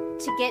year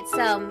to get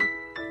some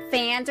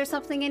fans or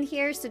something in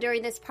here, so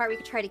during this part we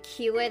could try to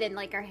cue it and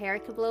like our hair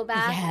could blow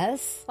back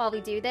Yes. while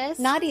we do this.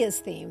 Nadia's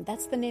theme.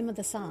 That's the name of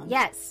the song.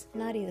 Yes.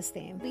 Nadia's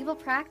theme. We will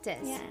practice.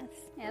 Yes.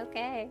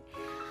 Okay.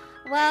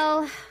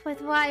 Well, with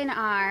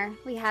Y&R,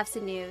 we have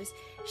some news.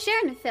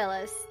 Sharon and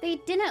Phyllis, they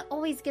didn't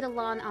always get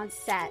along on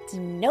set.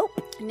 Nope.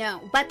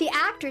 No, but the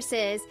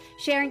actresses,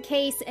 Sharon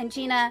Case and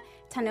Gina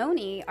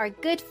Tanoni, are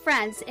good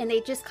friends, and they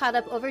just caught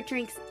up over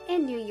drinks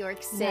in New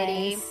York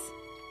City. Nice.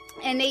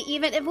 And they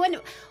even,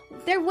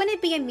 there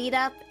wouldn't be a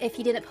meetup if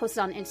he didn't post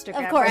it on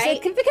Instagram, Of course,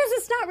 right? because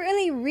it's not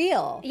really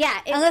real. Yeah,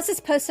 unless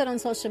it's posted on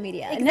social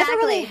media. Exactly. It never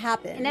really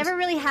happened. It never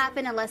really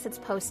happened unless it's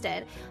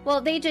posted.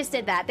 Well, they just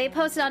did that. They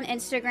posted on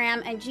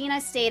Instagram, and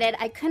Gina stated,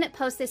 "I couldn't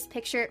post this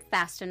picture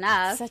fast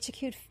enough." Such a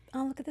cute.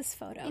 Oh, look at this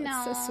photo. You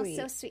know, It's so sweet.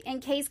 so sweet.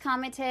 And Kay's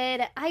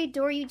commented, "I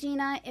adore you,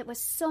 Gina. It was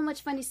so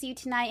much fun to see you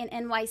tonight in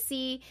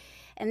NYC."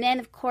 And then,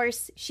 of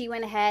course, she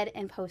went ahead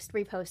and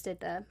reposted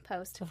the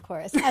post. Of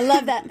course. I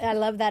love that. I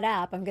love that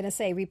app. I'm going to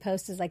say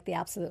repost is like the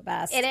absolute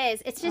best. It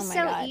is. It's just Oh my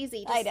so God.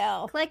 easy. I Just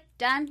know. click,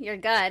 done, you're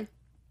good.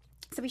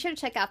 So be sure to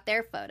check out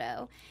their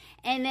photo.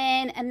 And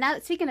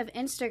then, speaking of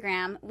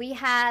Instagram, we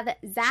have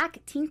Zach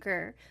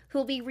Tinker, who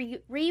will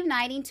be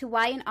reuniting to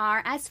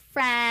Y&R as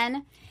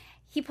Fran.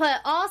 He put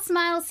 "all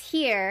smiles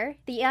here."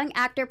 The young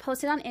actor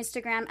posted on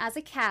Instagram as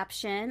a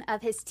caption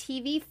of his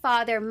TV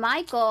father,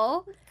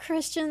 Michael.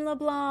 Christian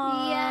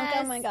LeBlanc. Yes.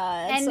 Oh my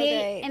God. And so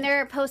great.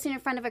 they're posting in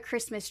front of a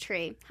Christmas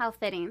tree. How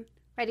fitting.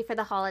 Ready for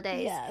the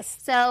holidays. Yes.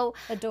 So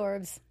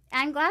Adorbs.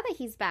 I'm glad that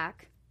he's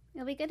back.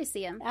 It'll be good to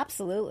see him.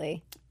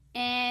 Absolutely.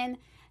 And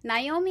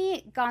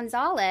Naomi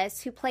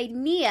Gonzalez, who played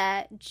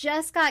Mia,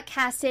 just got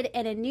casted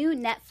in a new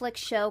Netflix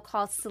show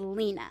called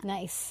Selena.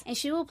 Nice. And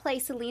she will play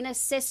Selena's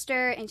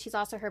sister, and she's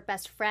also her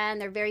best friend.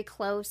 They're very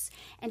close.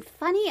 And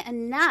funny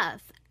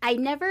enough, I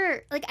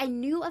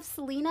knew of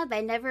Selena, but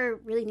I never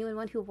really knew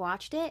anyone who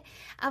watched it.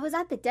 I was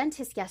at the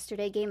dentist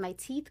yesterday getting my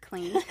teeth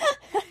cleaned.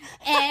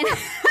 And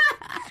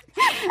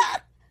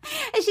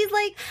and she's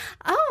like,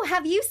 "Oh,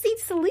 have you seen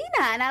Selena?"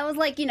 And I was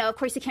like, of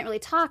course you can't really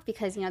talk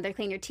because, they're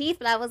cleaning your teeth.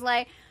 But I was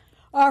like,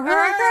 I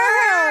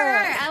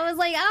was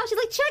like, oh, she's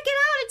like, check it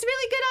out. It's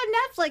really good on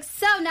Netflix.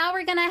 So now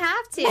we're going to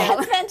have to.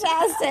 That's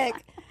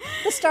fantastic.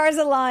 The stars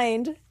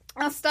aligned.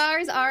 Our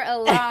stars are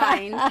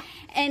aligned.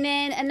 And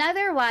then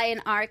another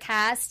Y&R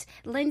cast,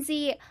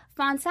 Lindsay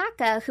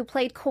Fonseca, who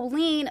played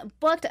Colleen,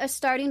 booked a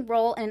starting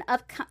role in an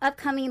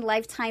upcoming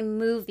Lifetime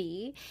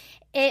movie.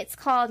 It's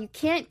called You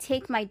Can't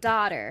Take My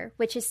Daughter,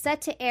 which is set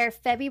to air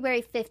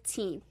February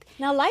 15th.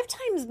 Now,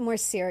 Lifetime's more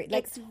serious.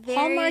 Like, It's very-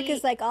 Hallmark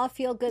is like all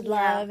feel-good Yeah.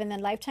 love, and then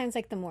Lifetime's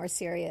like the more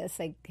serious,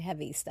 like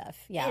heavy stuff.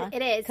 Yeah.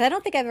 It is. Because I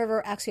don't think I've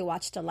ever actually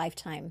watched a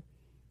Lifetime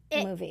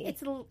movie.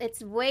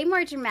 It's way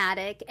more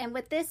dramatic. And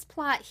with this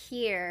plot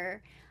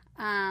here,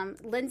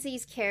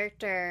 Lindsay's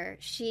character,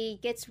 she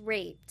gets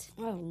raped.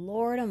 Oh,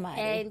 Lord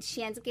Almighty. And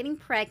she ends up getting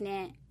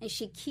pregnant, and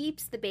she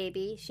keeps the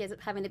baby. She ends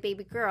up having a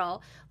baby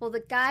girl. Well,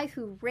 the guy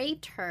who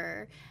raped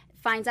her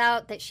finds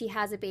out that she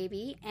has a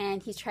baby,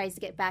 and he tries to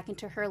get back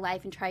into her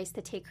life and tries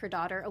to take her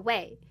daughter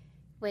away,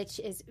 which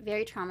is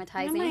very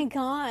traumatizing. Oh, my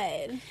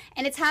God.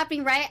 And it's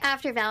happening right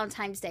after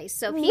Valentine's Day.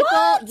 So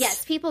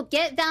people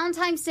get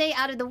Valentine's Day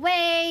out of the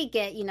way,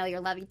 get, your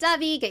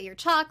lovey-dovey, get your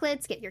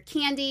chocolates, get your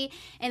candy,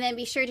 and then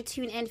be sure to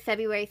tune in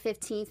February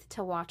 15th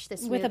to watch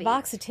this movie. With a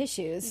box of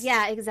tissues.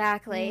 Yeah,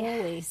 exactly.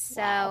 Holy,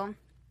 so wow.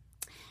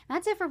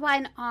 That's it for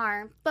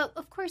Y&R. But,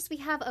 of course, we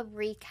have a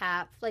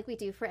recap like we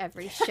do for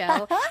every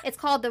show. It's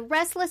called The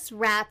Restless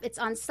Wrap. It's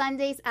on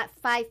Sundays at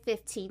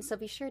 5:15, so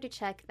be sure to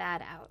check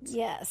that out.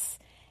 Yes.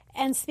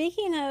 And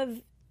speaking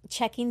of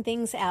checking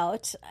things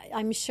out,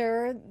 I'm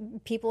sure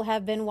people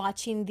have been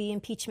watching the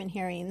impeachment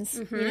hearings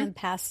the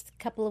past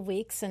couple of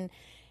weeks, and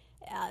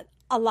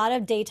a lot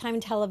of daytime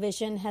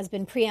television has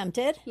been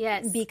preempted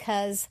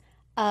because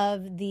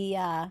of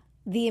the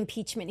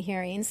impeachment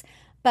hearings.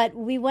 But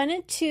we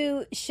wanted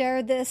to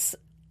share this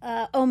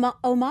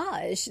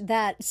homage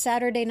that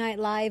Saturday Night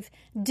Live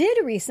did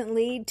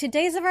recently to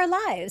Days of Our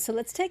Lives. So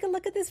let's take a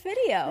look at this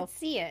video. Let's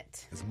see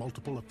it. As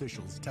multiple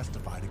officials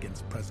testified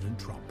against President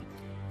Trump,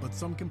 but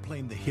some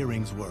complained the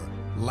hearings were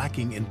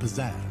lacking in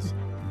pizzazz,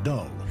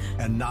 dull,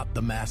 and not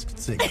the Masked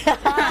Singer. So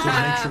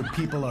to make sure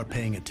people are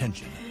paying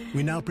attention,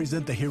 we now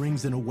present the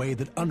hearings in a way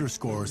that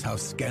underscores how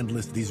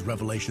scandalous these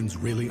revelations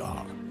really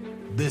are.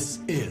 This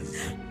is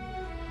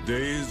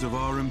Days of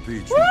Our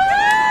Impeachment,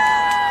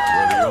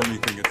 where the only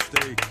thing at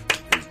stake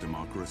is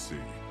democracy.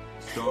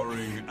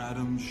 Starring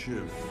Adam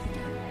Schiff.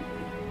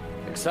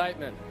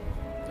 Excitement,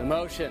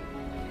 emotion,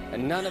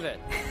 and none of it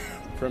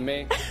from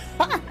me.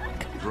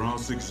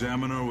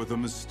 Cross-examiner with a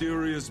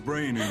mysterious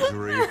brain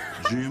injury,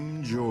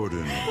 Jim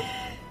Jordan.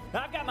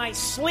 I've got my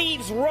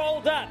sleeves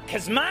rolled up,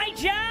 because my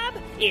job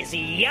is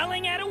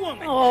yelling at a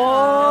woman.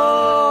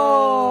 Our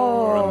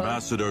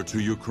ambassador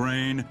to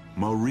Ukraine,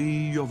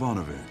 Marie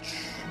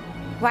Yovanovitch.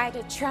 Why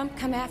did Trump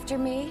come after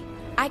me?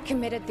 I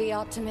committed the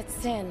ultimate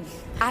sin.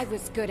 I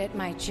was good at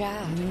my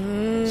job.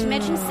 She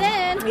mentioned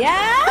sin.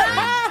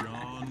 Yeah!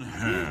 John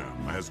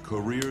Hamm as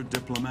career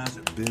diplomat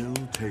Bill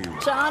Taylor.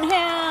 John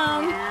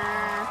Hamm.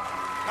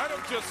 I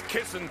don't just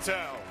kiss and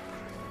tell.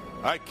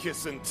 I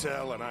kiss and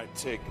tell, and I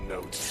take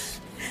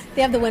notes.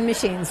 They have the wind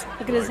machines.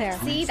 Look at his hair.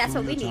 See, that's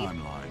what we need.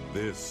 Timeline.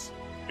 This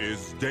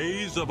is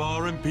Days of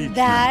Our Impeachment.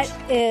 That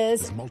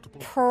is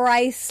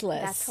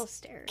priceless. That's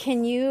hysterical.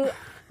 Can you...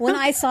 When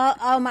I saw,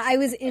 I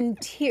was in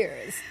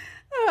tears.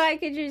 Oh, I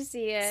could just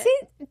see it.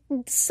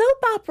 See,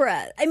 soap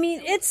opera. I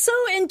mean, it's so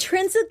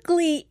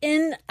intrinsically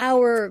in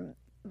our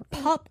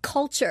pop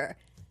culture.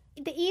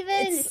 Even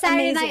It's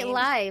Saturday amazing. Night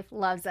Live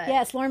loves it.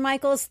 Yes, Lorne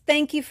Michaels,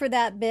 thank you for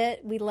that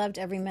bit. We loved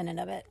every minute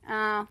of it.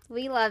 Oh,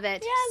 we love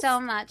it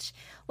so much.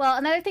 Well,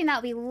 another thing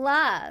that we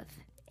love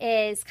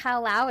is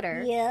Kyle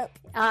Lowder.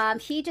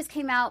 Yep. He just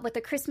came out with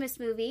a Christmas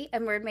movie, A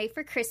Word Made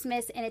for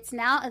Christmas, and it's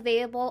now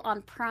available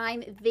on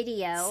Prime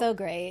Video. So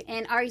great.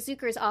 And Ari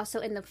Zucker is also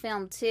in the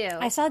film, too.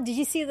 Did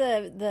you see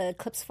the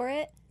clips for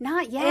it?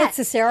 Not yet. It's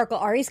hysterical.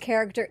 Ari's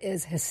character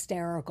is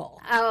hysterical.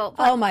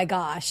 Oh my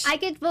gosh.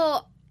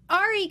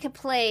 Ari could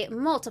play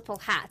multiple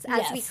hats,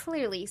 as we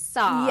clearly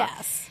saw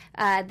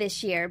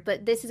this year.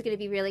 But this is going to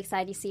be really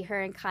exciting to see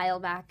her and Kyle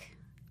back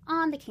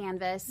on the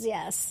canvas.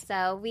 Yes.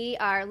 So we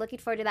are looking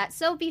forward to that.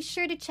 So be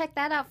sure to check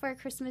that out for a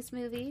Christmas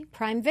movie.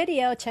 Prime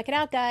Video. Check it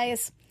out,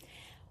 guys.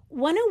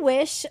 Want to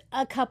wish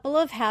a couple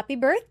of happy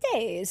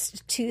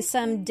birthdays to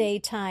some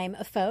daytime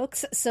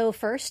folks. So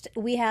first,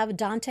 we have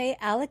Dante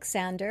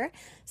Alexander.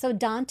 So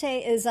Dante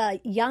is a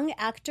young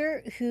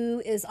actor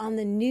who is on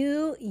the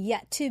new,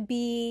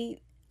 yet-to-be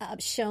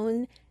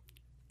shown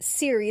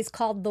series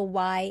called the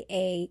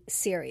YA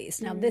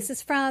series. Now, this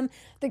is from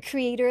the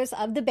creators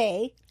of the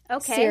Bay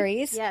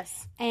series.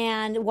 Yes.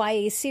 And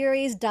YA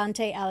series,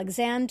 Dante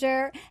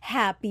Alexander.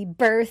 Happy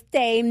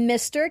birthday,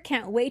 mister.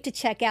 Can't wait to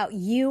check out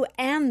you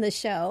and the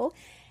show.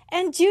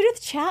 And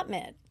Judith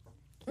Chapman.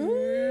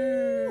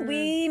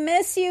 We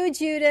miss you,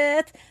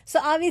 Judith. So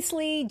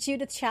obviously,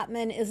 Judith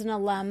Chapman is an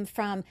alum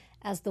from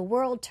As the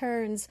World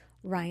Turns,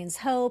 Ryan's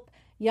Hope,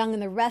 Young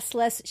and the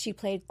Restless. She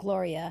played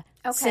Gloria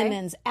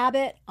Simmons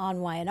Abbott on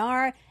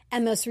Y&R.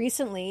 And most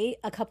recently,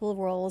 a couple of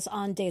roles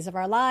on Days of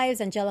Our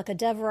Lives, Angelica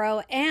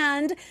Devereaux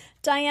and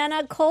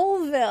Diana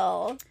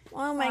Colville.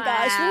 Oh my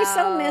gosh, we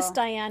so miss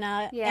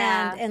Diana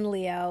and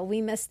Leo. We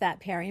miss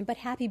that pairing. But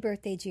happy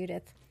birthday,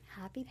 Judith.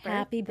 Happy birthday.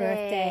 Happy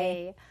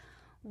birthday.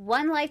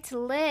 One Life to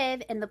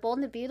Live and the Bold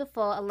and the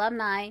Beautiful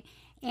alumni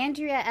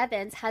Andrea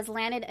Evans has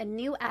landed a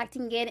new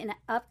acting gig in an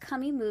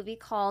upcoming movie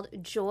called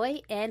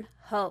Joy and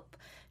Hope.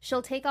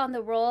 She'll take on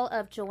the role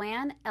of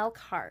Joanne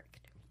Elkhart.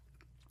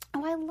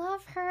 Oh, I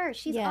love her.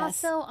 She's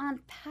also on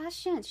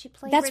Passion. She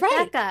played Rebecca.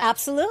 Right.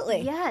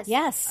 Absolutely.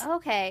 Yes.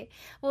 Okay.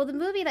 Well, the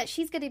movie that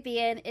she's going to be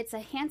in, it's a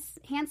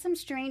handsome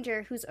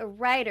stranger who's a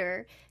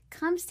writer,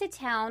 comes to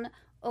town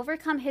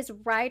overcome his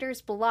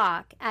writer's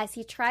block as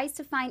he tries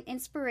to find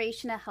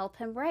inspiration to help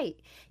him write.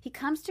 He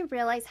comes to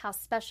realize how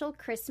special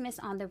Christmas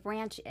on the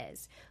Ranch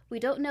is. We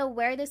don't know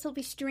where this will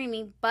be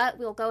streaming, but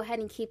we'll go ahead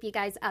and keep you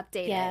guys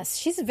updated. Yes,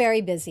 she's a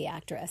very busy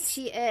actress.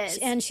 She is.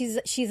 And she's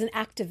an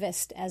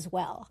activist as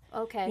well.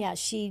 Okay. Yeah,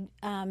 she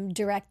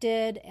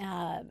directed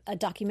a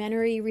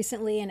documentary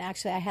recently, and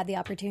actually I had the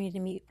opportunity to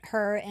meet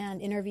her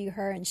and interview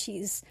her, and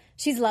she's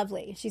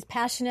lovely. She's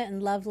passionate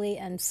and lovely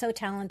and so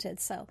talented,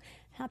 so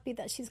happy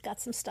that she's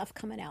got some stuff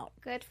coming out.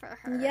 Good for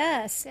her.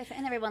 Yes.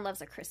 And everyone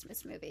loves a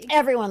Christmas movie.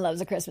 Everyone loves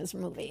a Christmas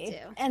movie. They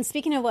do. And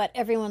speaking of what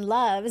everyone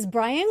loves,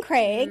 Brian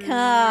Craig.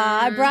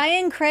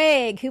 Brian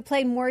Craig, who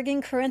played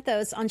Morgan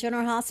Corinthos on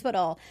General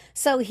Hospital.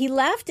 So he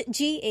left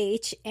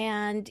GH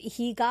and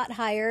he got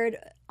hired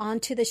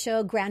onto the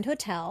show Grand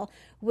Hotel,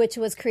 which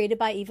was created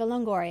by Eva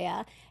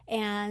Longoria.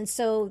 And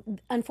so,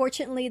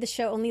 unfortunately, the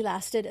show only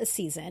lasted a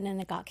season and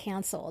it got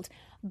canceled.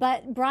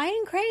 But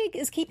Brian Craig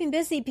is keeping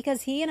busy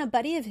because he and a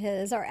buddy of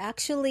his are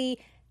actually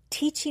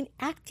teaching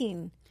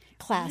acting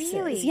classes.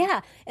 Really? Yeah.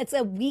 It's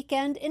a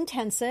weekend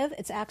intensive.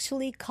 It's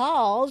actually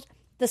called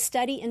the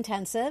Study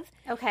Intensive.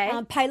 Okay.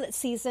 Pilot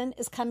season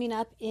is coming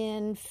up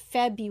in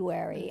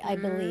February, I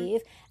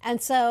believe.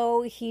 And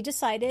so he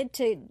decided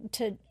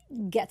to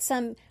get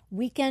some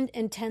weekend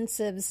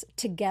intensives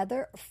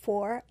together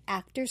for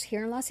actors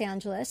here in Los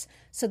Angeles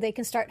so they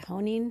can start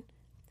honing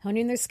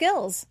their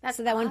skills. That's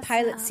so that when awesome.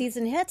 pilot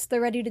season hits,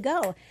 they're ready to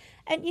go.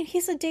 And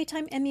he's a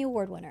Daytime Emmy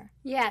Award winner.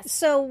 Yes.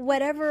 So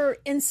whatever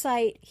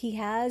insight he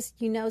has,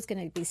 is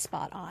going to be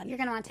spot on. You're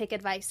going to want to take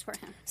advice for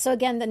him. So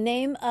again, the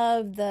name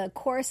of the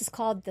course is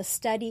called the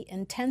Study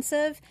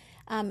Intensive.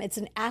 It's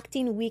an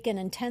acting weekend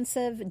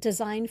intensive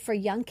designed for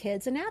young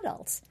kids and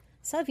adults.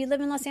 So if you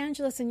live in Los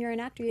Angeles and you're an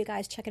actor, you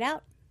guys check it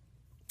out.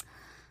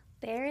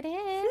 There it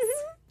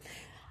is.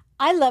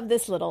 I love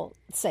this little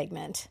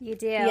segment. You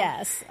do?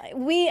 Yes.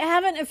 We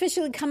haven't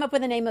officially come up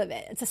with a name of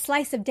it. It's a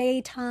slice of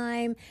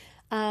daytime,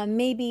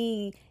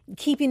 maybe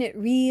keeping it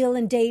real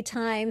in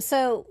daytime.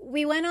 So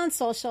we went on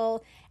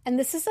social, and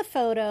this is a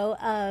photo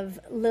of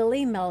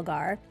Lily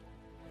Melgar,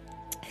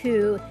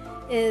 who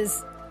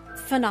is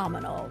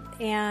phenomenal.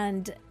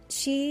 And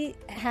she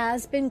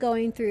has been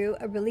going through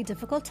a really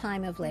difficult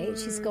time of late.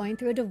 She's going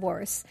through a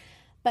divorce.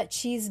 But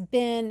she's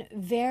been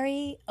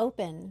very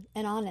open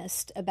and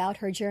honest about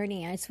her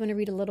journey. I just want to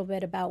read a little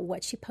bit about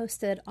what she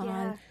posted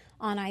on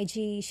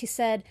IG. She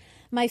said,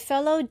 "My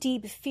fellow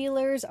deep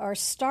feelers are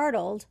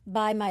startled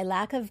by my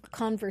lack of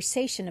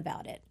conversation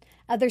about it.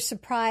 Others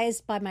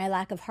surprised by my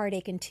lack of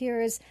heartache and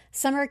tears.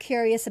 Some are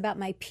curious about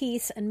my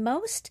peace, and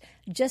most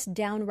just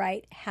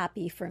downright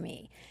happy for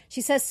me."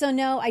 She says, "So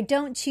no, I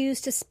don't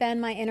choose to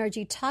spend my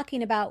energy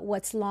talking about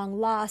what's long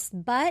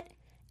lost, but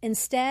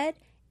instead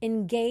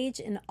engage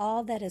in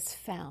all that is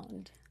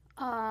found."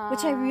 Aww.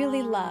 Which I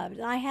really loved.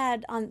 I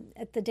had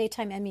at the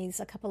Daytime Emmys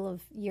a couple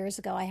of years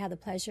ago, I had the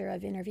pleasure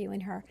of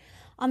interviewing her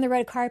on the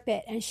red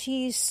carpet, and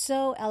she's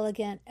so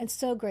elegant and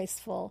so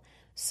graceful.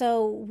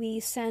 So we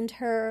send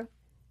her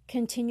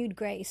continued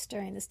grace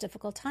during this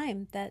difficult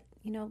time that,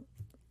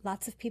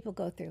 lots of people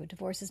go through.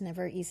 Divorce is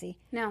never easy.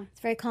 No. It's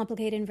very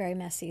complicated and very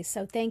messy.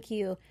 So thank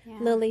you,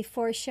 Lily,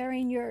 for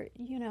sharing your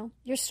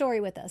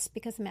story with us,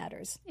 because it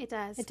matters. It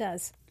does. It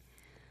does.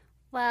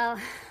 Well,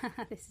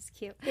 this is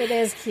cute. It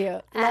is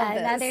cute. Love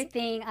another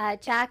thing,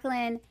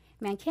 Jacqueline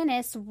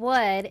Mankinis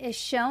Wood is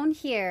shown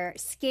here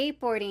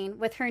skateboarding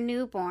with her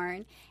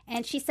newborn.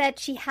 And she said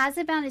she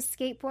hasn't been on a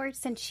skateboard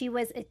since she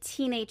was a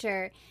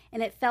teenager,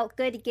 and it felt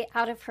good to get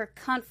out of her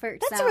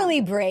comfort zone. That's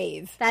really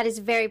brave. That is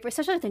very brave,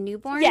 especially with a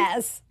newborn.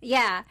 Yes.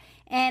 Yeah.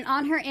 And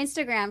on her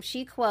Instagram,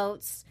 she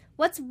quotes,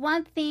 "What's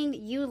one thing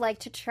you like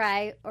to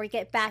try or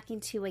get back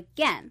into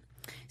again?"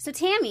 So,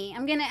 Tammy,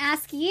 I'm going to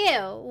ask you,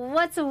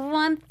 what's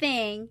one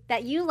thing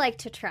that you like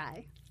to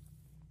try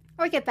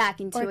or get back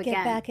into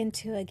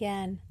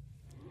again?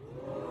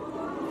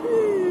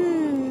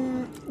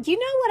 You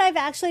know what I've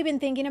actually been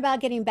thinking about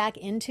getting back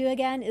into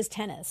again is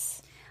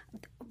tennis.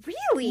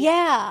 Really?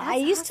 Yeah. That's I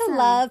used awesome. to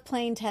love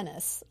playing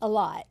tennis a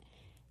lot.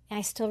 And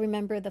I still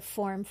remember the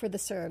form for the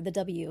serve, the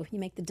W. You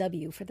make the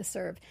W for the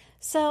serve.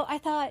 So I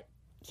thought,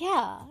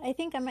 yeah, I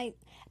think I might.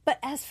 But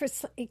as for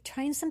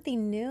trying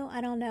something new,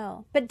 I don't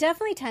know. But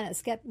definitely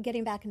tennis,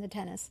 getting back into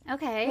tennis.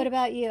 Okay. What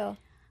about you?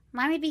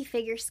 Mine would be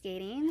figure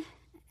skating.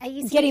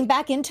 Getting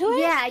back into it?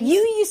 Yeah. You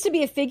used to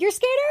be a figure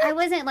skater? I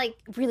wasn't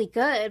really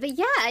good, but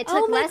yeah, I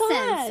took lessons.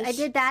 Gosh. I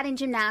did that in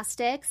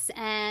gymnastics,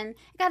 and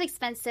it got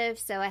expensive,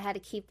 so I had to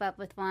keep up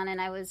with one.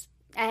 And I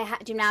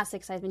had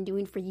gymnastics I've been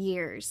doing for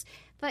years.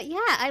 But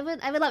yeah, I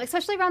would love it,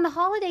 especially around the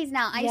holidays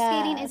now. Ice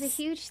skating is a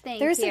huge thing.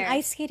 There's here. an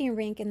ice skating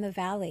rink in the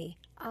Valley,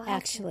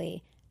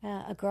 actually.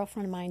 A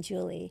girlfriend of mine,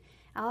 Julie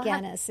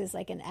Gannis, is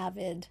like an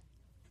avid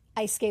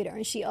ice skater,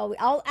 and she always.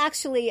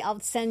 I'll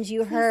send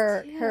you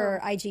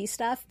her IG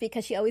stuff,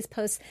 because she always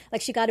posts, like,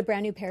 she got a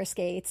brand new pair of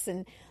skates,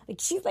 and like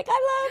she's like, I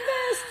love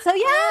this. So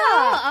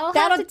yeah, I'll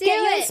that'll have to get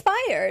do you it.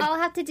 inspired. I'll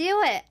have to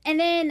do it. And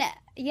then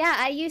Yeah,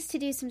 I used to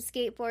do some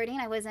skateboarding.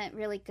 I wasn't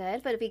really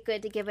good, but it'd be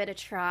good to give it a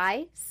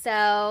try.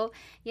 So,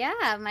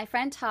 yeah, my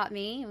friend taught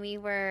me. We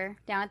were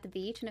down at the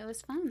beach, and it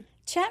was fun.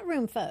 Chat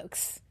room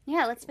folks.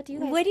 Yeah, what do you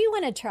guys? What do you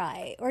want to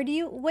try? Or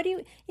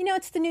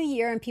it's the new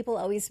year, and people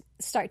always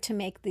start to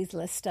make these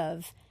lists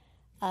of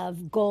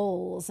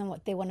goals and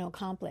what they want to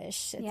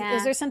accomplish. Yeah.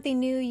 Is there something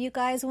new you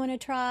guys want to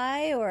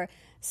try, or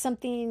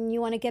something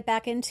you want to get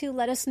back into?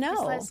 Let us know.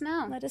 Just let us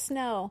know. Let us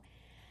know.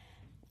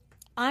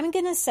 I'm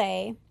going to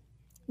say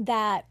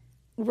that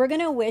we're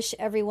going to wish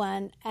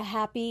everyone a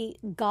happy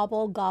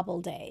Gobble Gobble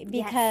Day,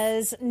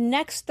 because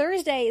next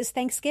Thursday is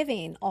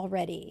Thanksgiving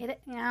already.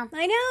 Yeah.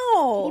 I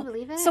know. Can you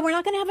believe it? So we're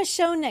not going to have a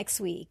show next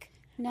week,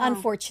 No.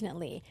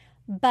 unfortunately.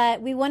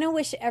 But we want to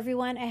wish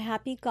everyone a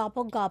happy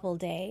Gobble Gobble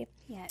Day.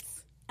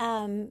 Yes.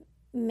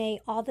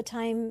 May all the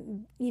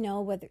time,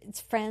 whether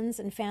it's friends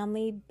and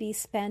family, be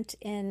spent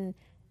in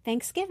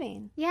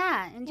Thanksgiving.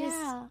 Yeah, and just,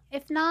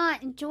 if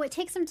not, enjoy.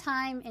 Take some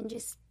time and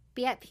just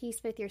be at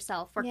peace with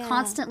yourself. We're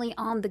constantly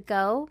on the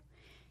go.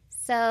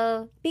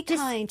 So be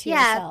kind to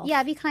yourself.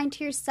 Yeah, be kind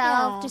to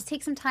yourself. Yeah. Just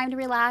take some time to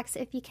relax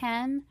if you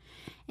can.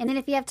 And then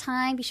if you have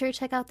time, be sure to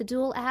check out the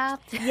Duel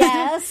app.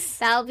 Yes.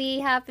 That'll be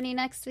happening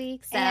next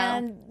week. So.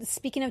 And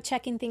speaking of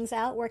checking things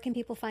out, where can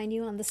people find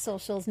you on the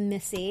socials,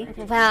 Missy?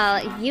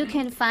 Well, you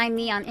can find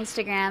me on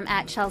Instagram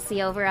at Chelsea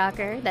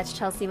Overrocker. That's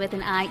Chelsea with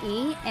an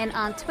I-E. And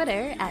on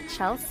Twitter at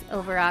Chelsea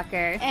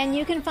Overrocker. And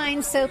you can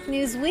find Soap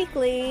News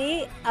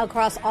Weekly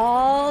across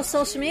all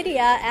social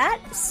media at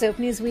Soap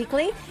News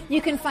Weekly.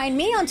 You can find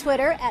me on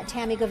Twitter at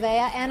Tammy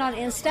Gavea and on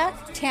Insta,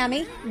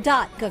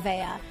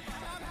 Tammy.Gavea.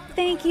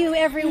 Thank you,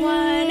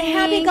 everyone. Thanks.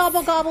 Happy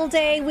Gobble Gobble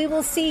Day. We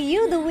will see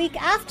you the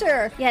week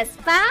after. Yes,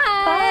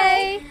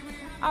 bye.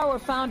 Our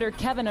founder,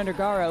 Kevin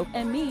Undergaro,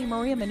 and me,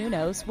 Maria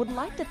Menounos, would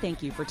like to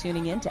thank you for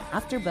tuning in to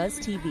AfterBuzz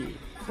TV.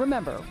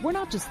 Remember, we're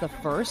not just the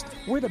first,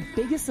 we're the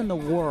biggest in the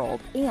world,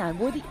 and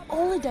we're the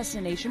only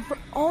destination for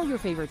all your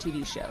favorite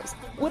TV shows.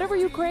 Whatever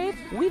you crave,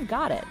 we've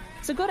got it.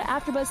 So go to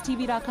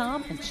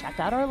AfterBuzzTV.com and check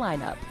out our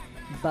lineup.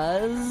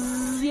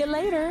 Buzz you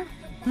later.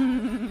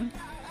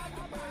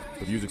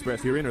 The views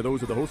expressed herein are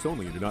those of the hosts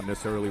only and do not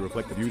necessarily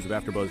reflect the views of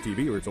AfterBuzz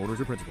TV or its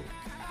owners or principals.